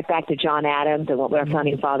think it's right back to John Adams and what our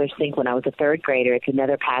founding fathers think when I was a third grader. It's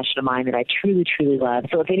another passion of mine that I truly, truly love.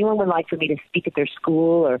 So if anyone would like for me to speak at their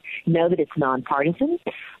school or know that it's nonpartisan,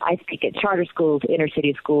 I speak at charter schools, inner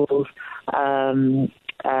city schools,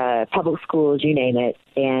 public schools, you name it,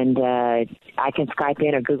 and I can Skype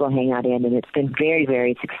in or Google Hangout in, and it's been very,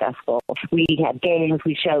 very successful. We have games.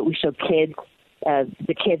 We show kids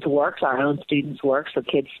the kids' works, our own students' works, so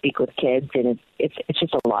kids speak with kids, and it's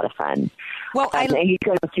just a lot of fun. Well, and you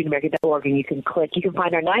go to StudentAmerica.org and you can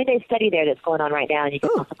find our 9-day study there that's going on right now, and you can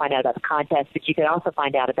also find out about the contest, but you can also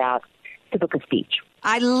find out about the book of speech.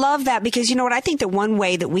 I love that because, you know what, I think that one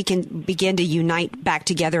way that we can begin to unite back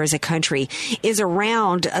together as a country is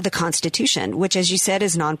around the Constitution, which, as you said,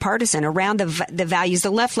 is nonpartisan, around the values. The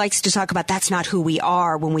left likes to talk about that's not who we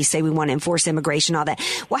are when we say we want to enforce immigration, all that.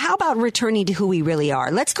 Well, how about returning to who we really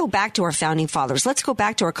are? Let's go back to our founding fathers. Let's go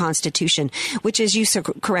back to our Constitution, which, as you so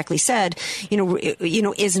correctly said,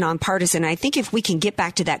 is nonpartisan. And I think if we can get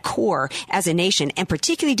back to that core as a nation, and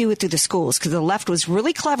particularly do it through the schools, because the left was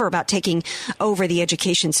really clever about taking over the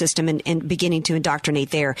education system and beginning to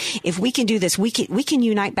indoctrinate there. If we can do this, we can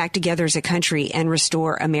unite back together as a country and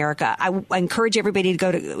restore America. I encourage everybody to go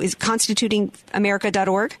to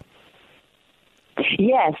constitutingamerica.org.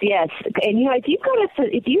 Yes. And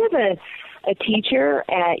if you have a teacher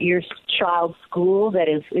at your child's school that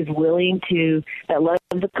loves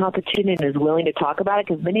the Constitution and is willing to talk about it,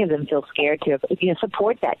 because many of them feel scared to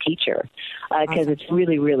support that teacher because it's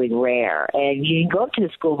really, really rare. And you can go up to the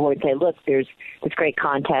school board and say, look, there's this great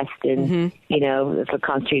contest and for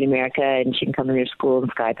Constituting America, and she can come to your school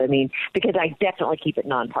and Skype. I mean, because I definitely keep it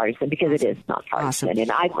nonpartisan because it is nonpartisan. Awesome.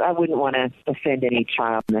 And I wouldn't want to offend any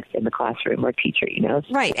child in the classroom or teacher,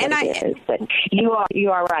 Right. And but you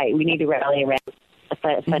are right. We need to rally around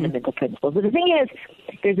fundamental principles. But the thing is,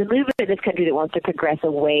 there's a movement in this country that wants to progress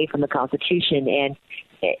away from the Constitution, and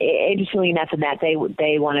interestingly enough, in that they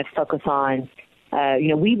want to focus on.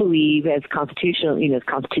 We believe as constitutionalists in the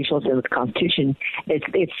Constitution,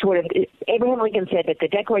 it's sort of Abraham Lincoln said that the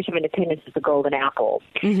Declaration of Independence is the golden apple,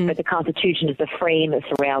 but the Constitution is the frame that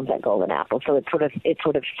surrounds that golden apple. So it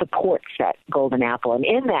sort of supports that golden apple, and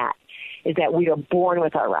in that is that we are born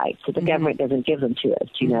with our rights. So the government doesn't give them to us.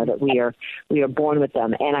 That we are born with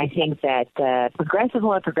them. And I think that progressives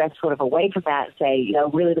want to progress sort of away from that and say,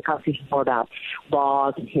 really the Constitution is more about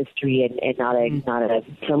laws and history and not a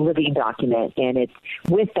living document. And it's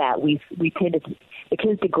with that it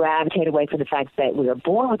tends to gravitate away from the fact that we are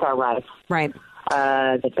born with our rights. Right.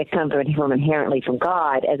 That they come from inherently from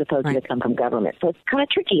God as opposed to they come from government. So it's kind of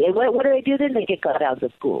tricky. And what do they do then? They get God out of the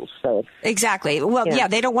schools. So exactly. Well,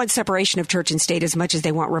 they don't want separation of church and state as much as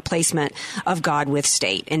they want replacement of God with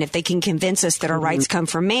state. And if they can convince us that our rights come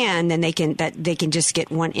from man, then they can just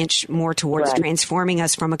get 1 inch more towards transforming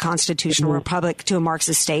us from a constitutional republic to a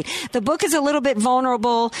Marxist state. The book is a little bit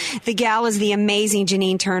vulnerable. The gal is the amazing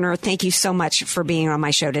Janine Turner. Thank you so much for being on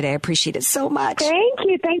my show today. I appreciate it so much. Thank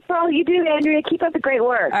you. Thanks for all you do, Andrea. Keep up the great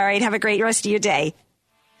work. All right. Have a great rest of your day.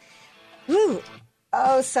 Woo.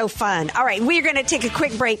 Oh, so fun. All right. We're going to take a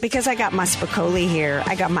quick break because I got my Spicoli here.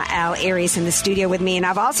 I got my Al Arias in the studio with me. And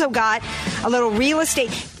I've also got a little real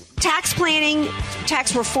estate tax planning.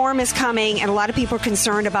 Tax reform is coming. And a lot of people are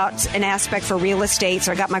concerned about an aspect for real estate.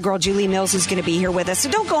 So I got my girl Julie Mills who's going to be here with us. So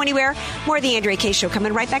don't go anywhere. More of the Andrea Kaye Show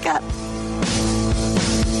coming right back up.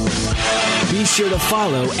 Be sure to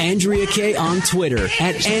follow Andrea Kaye on Twitter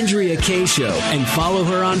at Andrea Kaye Show and follow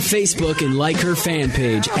her on Facebook and like her fan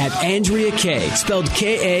page at Andrea Kaye, spelled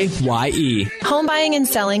Kaye. Home buying and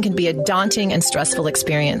selling can be a daunting and stressful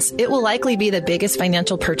experience. It will likely be the biggest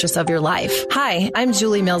financial purchase of your life. Hi, I'm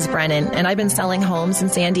Julie Mills Brennan, and I've been selling homes in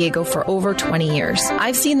San Diego for over 20 years.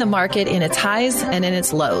 I've seen the market in its highs and in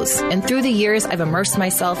its lows, and through the years, I've immersed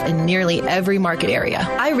myself in nearly every market area.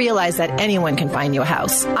 I realize that anyone can find you a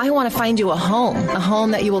house. I want to find you a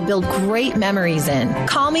home that you will build great memories in.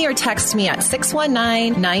 Call me or text me at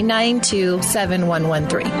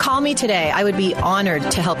 619-992-7113. Call me today. I would be honored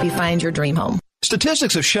to help you find your dream home.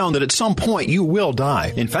 Statistics have shown that at some point you will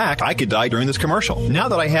die. In fact, I could die during this commercial. Now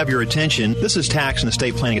that I have your attention, this is tax and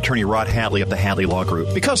estate planning attorney Rod Hadley of the Hadley Law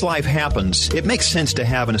Group. Because life happens, it makes sense to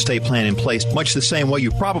have an estate plan in place, much the same way you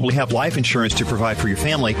probably have life insurance to provide for your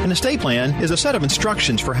family. An estate plan is a set of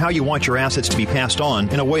instructions for how you want your assets to be passed on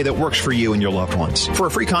in a way that works for you and your loved ones. For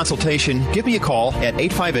a free consultation, give me a call at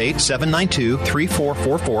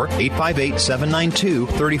 858-792-3444,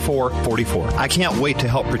 858-792-3444. I can't wait to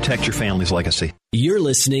help protect your family's legacy. You're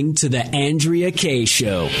listening to The Andrea Kaye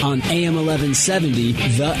Show on AM 1170,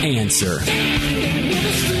 The Answer.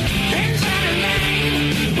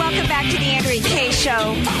 Welcome back to The Andrea Kaye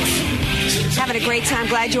Show. Having a great time.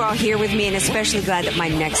 Glad you're all here with me, and especially glad that my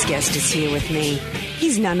next guest is here with me.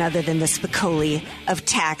 He's none other than the Spicoli of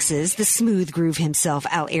taxes, the smooth groove himself,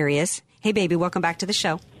 Al Arias. Hey, baby, welcome back to the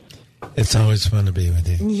show. It's always fun to be with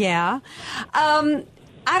you. Yeah.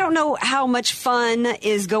 I don't know how much fun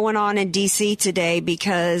is going on in D.C. today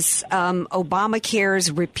because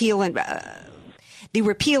Obamacare's repeal and the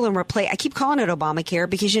repeal and replace. I keep calling it Obamacare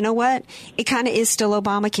because you know what? It kind of is still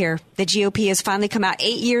Obamacare. The GOP has finally come out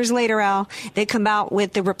 8 years later, Al. They come out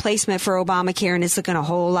with the replacement for Obamacare, and it's looking a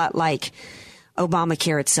whole lot like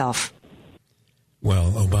Obamacare itself.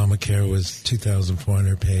 Well, Obamacare was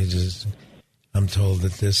 2,400 pages. I'm told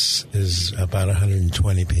that this is about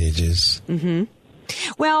 120 pages. Mm-hmm.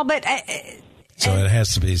 Well, but... so it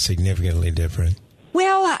has to be significantly different.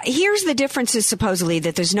 Well, here's the difference is supposedly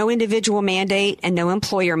that there's no individual mandate and no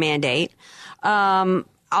employer mandate.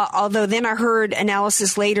 Although then I heard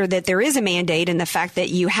analysis later that there is a mandate and the fact that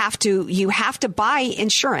you have to buy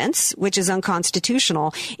insurance, which is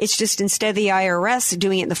unconstitutional. It's just instead of the IRS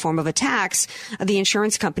doing it in the form of a tax, the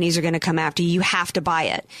insurance companies are going to come after you. You have to buy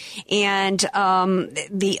it. And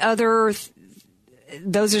the other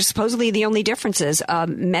those are supposedly the only differences.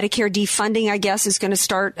 Medicare defunding, I guess, is going to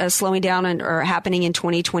start slowing down or happening in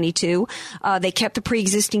 2022. They kept the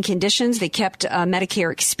pre-existing conditions. They kept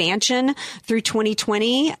Medicare expansion through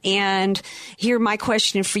 2020. And here, my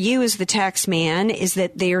question for you as the tax man is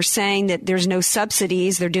that they are saying that there's no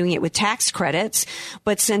subsidies. They're doing it with tax credits.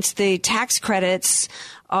 But since the tax credits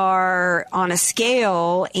are on a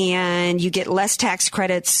scale and you get less tax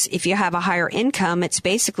credits if you have a higher income, it's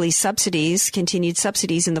basically subsidies, continued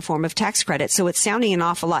subsidies in the form of tax credits. So it's sounding an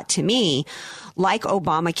awful lot to me like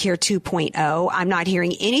Obamacare 2.0. I'm not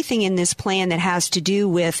hearing anything in this plan that has to do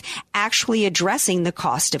with actually addressing the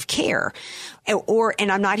cost of care, and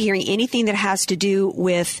I'm not hearing anything that has to do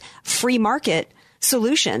with free market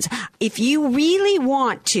solutions. If you really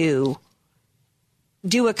want to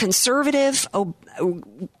do a conservative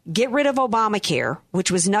get rid of Obamacare,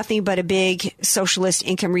 which was nothing but a big socialist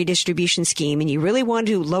income redistribution scheme, and you really wanted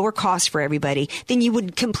to lower costs for everybody, then you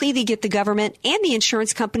would completely get the government and the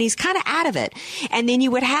insurance companies kind of out of it. And then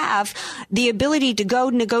you would have the ability to go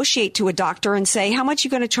negotiate to a doctor and say, how much are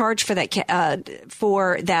you going to charge for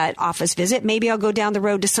that office visit? Maybe I'll go down the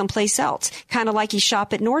road to someplace else, kind of like you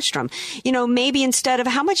shop at Nordstrom. Maybe instead of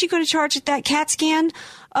how much are you going to charge at that CAT scan,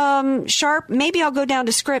 Sharp, maybe I'll go down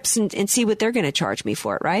to Scripps and see what they're going to charge me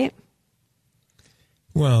for it, right?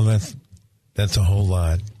 Well, that's a whole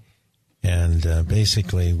lot. And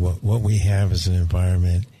basically what we have is an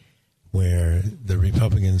environment where the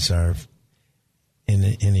Republicans are,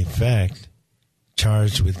 in effect,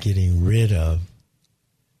 charged with getting rid of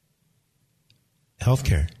health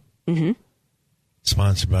care. Mm-hmm.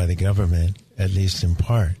 Sponsored by the government, at least in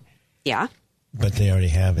part. Yeah. But they already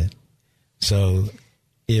have it. So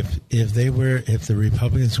if the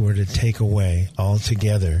Republicans were to take away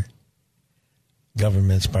altogether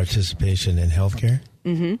government's participation in health care,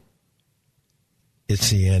 mm-hmm. it's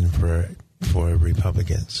the end for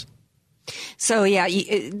Republicans. So, yeah,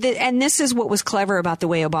 and this is what was clever about the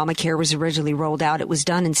way Obamacare was originally rolled out. It was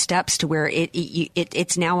done in steps to where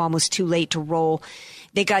it's now almost too late to roll.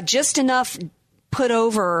 They got just enough put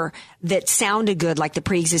over that sounded good, like the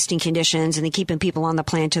pre-existing conditions and the keeping people on the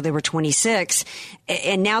plan till they were 26.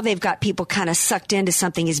 And now they've got people kind of sucked into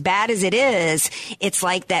something as bad as it is. It's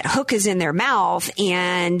like that hook is in their mouth,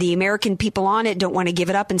 and the American people on it don't want to give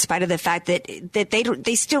it up in spite of the fact that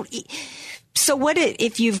they still. So what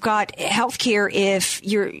if you've got health care, if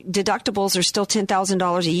your deductibles are still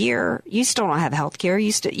 $10,000 a year, you still don't have health care.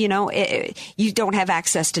 You don't have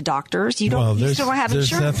access to doctors. You still don't have insurance.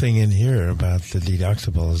 There's nothing in here about the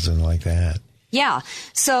deductibles and like that. Yeah.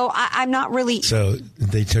 So I'm not really. So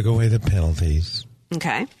they took away the penalties.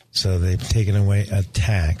 Okay. So they've taken away a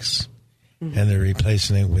tax, mm-hmm. and they're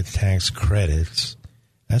replacing it with tax credits.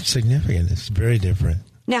 That's significant. It's very different.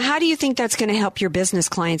 Now, how do you think that's going to help your business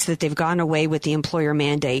clients that they've gone away with the employer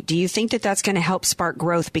mandate? Do you think that that's going to help spark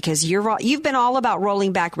growth? Because you've been all about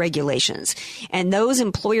rolling back regulations, and those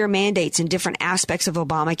employer mandates in different aspects of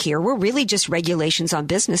Obamacare were really just regulations on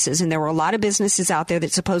businesses. And there were a lot of businesses out there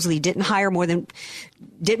that supposedly didn't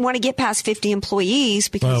want to get past 50 employees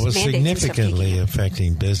because it was significantly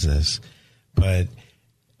affecting business. But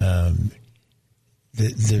the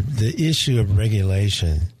issue of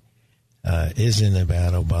regulation isn't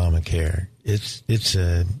about Obamacare. It's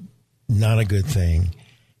not a good thing,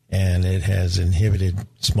 and it has inhibited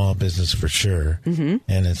small business for sure, mm-hmm.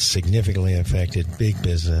 and it's significantly affected big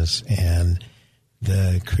business and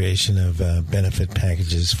the creation of benefit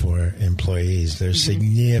packages for employees. They're mm-hmm.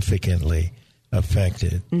 significantly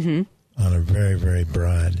affected mm-hmm. on a very, very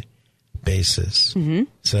broad basis. Mm-hmm.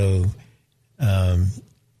 So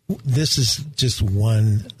this is just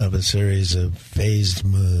one of a series of phased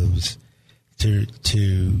moves to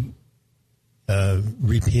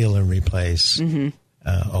repeal and replace mm-hmm.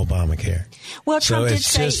 Obamacare. Well, Trump did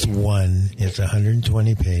say just one. It's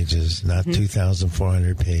 120 pages, not mm-hmm.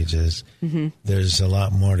 2,400 pages. Mm-hmm. There's a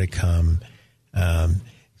lot more to come.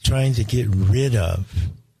 Trying to get rid of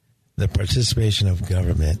the participation of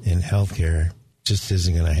government in healthcare just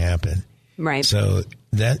isn't going to happen. Right. So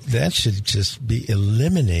that should just be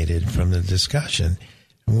eliminated from the discussion.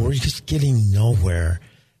 We're just getting nowhere.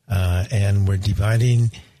 And we're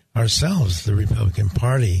dividing ourselves. The Republican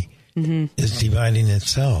Party mm-hmm. is dividing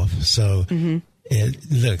itself. So, mm-hmm.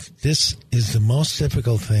 Look, this is the most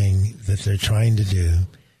difficult thing that they're trying to do.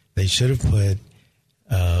 They should have put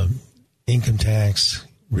income tax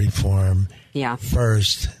reform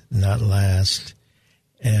first, not last.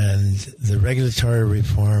 And the regulatory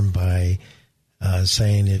reform by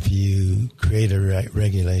saying if you create a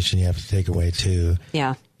regulation, you have to take away two.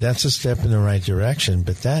 Yeah. That's a step in the right direction,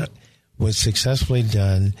 but that was successfully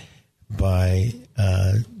done by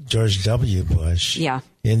George W. Bush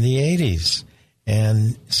in the 80s,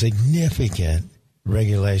 and significant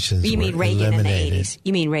regulations You mean were Reagan eliminated. in the 80s?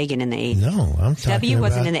 You mean Reagan in the 80s? No, I'm talking W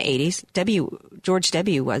wasn't about, in the 80s. George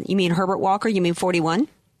W. was. You mean Herbert Walker? You mean 41?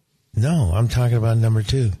 No, I'm talking about number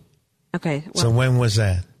 2. Okay. Well, so when was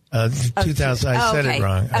that? 2000. I said it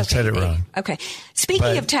wrong. I said it wrong. Okay.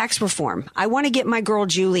 Speaking of tax reform, I want to get my girl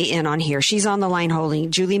Julie in on here. She's on the line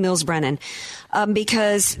holding, Julie Mills Brennan,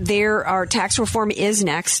 because our tax reform is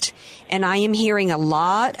next, and I am hearing a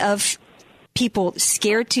lot of people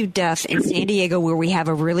scared to death in San Diego, where we have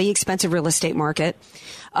a really expensive real estate market,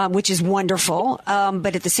 which is wonderful.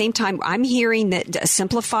 But at the same time, I'm hearing that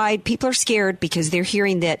simplified, people are scared because they're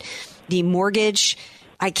hearing that the mortgage,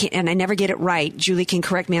 and I never get it right. Julie can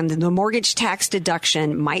correct me on the mortgage tax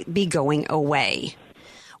deduction might be going away.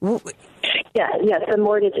 Yes, the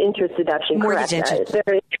mortgage interest deduction. Mortgage correct. interest.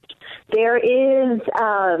 There is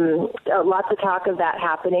lots of talk of that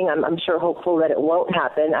happening. I'm sure hopeful that it won't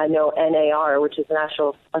happen. I know NAR, which is the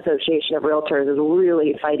National Association of Realtors, is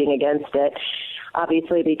really fighting against it.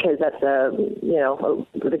 Obviously, because that's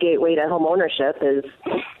the gateway to home ownership is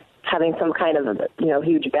having some kind of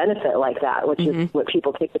huge benefit like that, which is what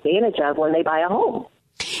people take advantage of when they buy a home.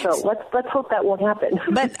 So let's hope that won't happen.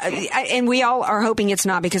 But and we all are hoping it's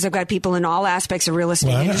not, because I've got people in all aspects of real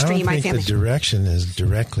estate industry. I don't think the direction is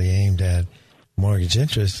directly aimed at mortgage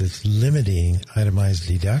interest. It's limiting itemized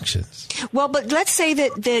deductions. Well, but let's say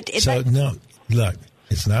that. Look,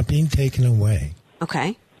 it's not being taken away.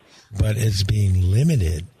 Okay. But it's being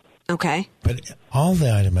limited. Okay. But all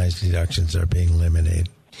the itemized deductions are being eliminated.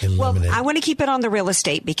 Well, I want to keep it on the real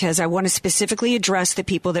estate, because I want to specifically address the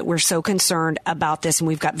people that were so concerned about this, and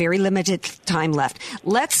we've got very limited time left.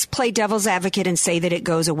 Let's play devil's advocate and say that it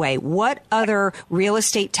goes away. What other real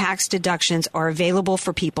estate tax deductions are available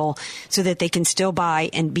for people so that they can still buy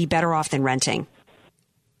and be better off than renting?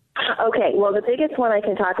 Okay, well, the biggest one I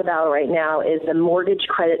can talk about right now is the mortgage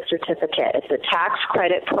credit certificate. It's a tax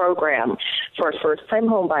credit program for first-time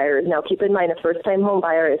home buyers. Now, keep in mind, a first-time home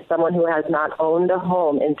buyer is someone who has not owned a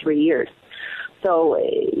home in 3 years. So,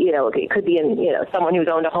 it could be someone who's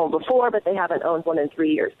owned a home before, but they haven't owned one in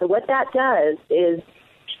 3 years. So what that does is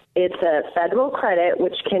it's a federal credit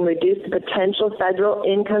which can reduce the potential federal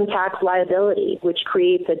income tax liability, which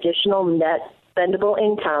creates additional net spendable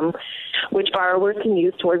income, which borrowers can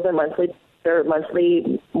use towards their monthly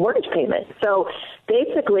mortgage payment. So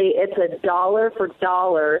basically, it's a dollar for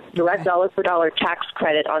dollar tax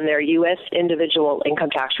credit on their U.S. individual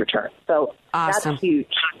income tax return. So awesome. That's huge,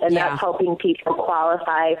 and that's helping people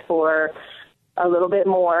qualify for a little bit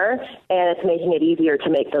more, and it's making it easier to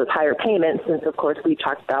make those higher payments, since, of course, we've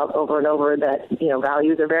talked about over and over that,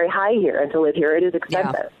 values are very high here, and to live here it is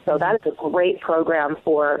expensive. Yeah. So that is a great program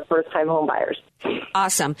for first-time home buyers.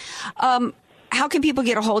 Awesome. How can people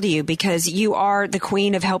get a hold of you? Because you are the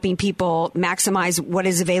queen of helping people maximize what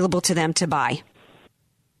is available to them to buy.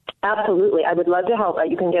 Absolutely. I would love to help.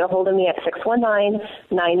 You can get a hold of me at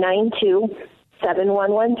 619-992-7113,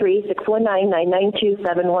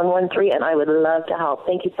 619-992-7113, and I would love to help.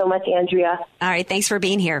 Thank you so much, Andrea. All right, thanks for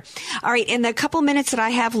being here. All right, in the couple minutes that I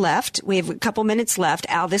have left, we have a couple minutes left.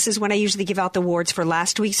 Al, this is when I usually give out the awards for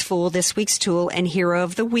last week's Fool, this week's Tool, and Hero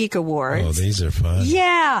of the Week awards. Oh, these are fun.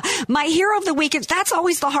 Yeah, my Hero of the Week, that's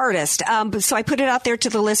always the hardest. So I put it out there to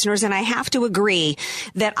the listeners, and I have to agree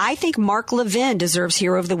that I think Mark Levin deserves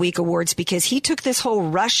Hero of the Week awards, because he took this whole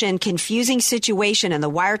Russian confusing situation and the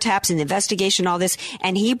wiretaps and the investigation, all this,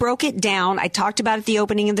 and he broke it down. I talked about it at the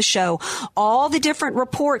opening of the show, all the different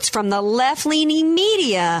reports from the left-leaning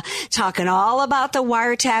media talking all about the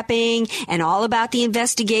wiretapping and all about the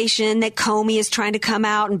investigation that Comey is trying to come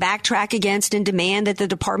out and backtrack against and demand that the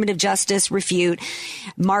Department of Justice refute.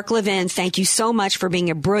 Mark Levin, thank you so much for being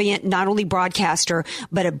a brilliant, not only broadcaster,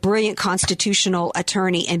 but a brilliant constitutional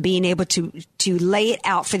attorney, and being able to lay it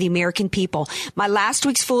out for the American people. My last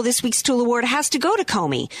week's Fool, this week's Tool award has to go to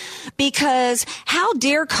Comey, because how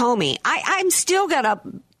dare Comey? I'm still got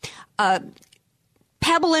a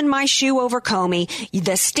pebble in my shoe over Comey.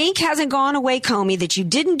 The stink hasn't gone away, Comey, that you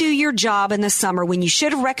didn't do your job in the summer when you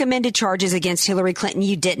should have recommended charges against Hillary Clinton.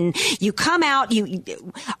 You didn't. You come out,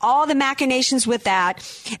 all the machinations with that.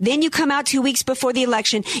 Then you come out 2 weeks before the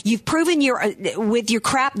election. You've proven with your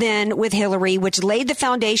crap then with Hillary, which laid the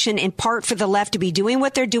foundation in part for the left to be doing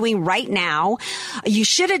what they're doing right now. You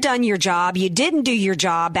should have done your job. You didn't do your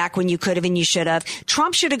job back when you could have and you should have.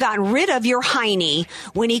 Trump should have gotten rid of your hiney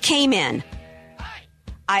when he came in.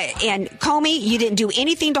 And Comey, you didn't do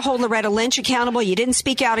anything to hold Loretta Lynch accountable. You didn't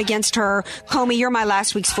speak out against her. Comey, you're my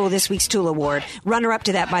last week's Fool, this week's Tool award. Runner up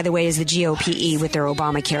to that, by the way, is the GOPE with their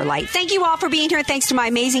Obamacare light. Thank you all for being here. Thanks to my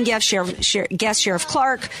amazing guest, Sheriff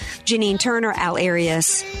Clark, Janine Turner, Al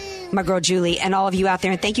Arias, my girl Julie, and all of you out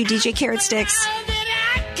there. And thank you, DJ Carrot Sticks.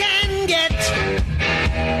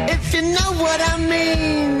 If you know what I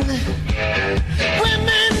mean.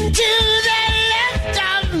 Women to the left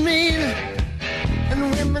of me,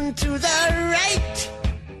 women to the right.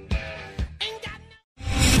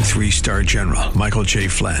 3-star General Michael J.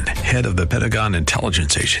 Flynn, head of the Pentagon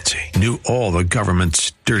Intelligence Agency, knew all the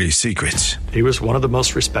government's dirty secrets. He was one of the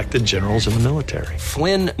most respected generals in the military.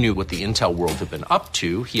 Flynn knew what the intel world had been up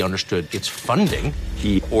to. He understood its funding.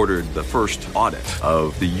 He ordered the first audit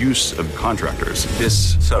of the use of contractors.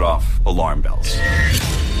 This set off alarm bells.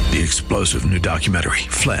 The explosive new documentary,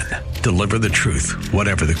 Flynn, Deliver the Truth,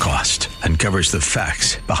 Whatever the Cost, uncovers the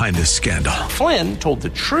facts behind this scandal. Flynn told the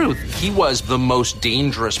truth. He was the most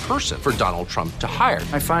dangerous person for Donald Trump to hire.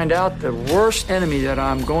 I find out the worst enemy that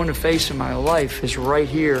I'm going to face in my life is right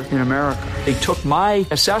here in America. They took my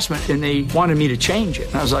assessment and they wanted me to change it.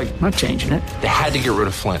 And I was like, I'm not changing it. They had to get rid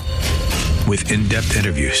of Flynn. With in-depth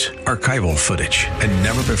interviews, archival footage, and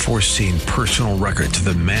never-before-seen personal records of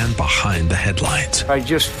the man behind the headlines. I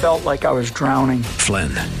just felt like I was drowning. Flynn,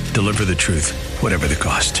 Deliver the Truth, Whatever the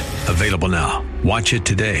Cost. Available now. Watch it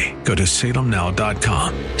today. Go to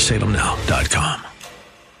salemnow.com. salemnow.com.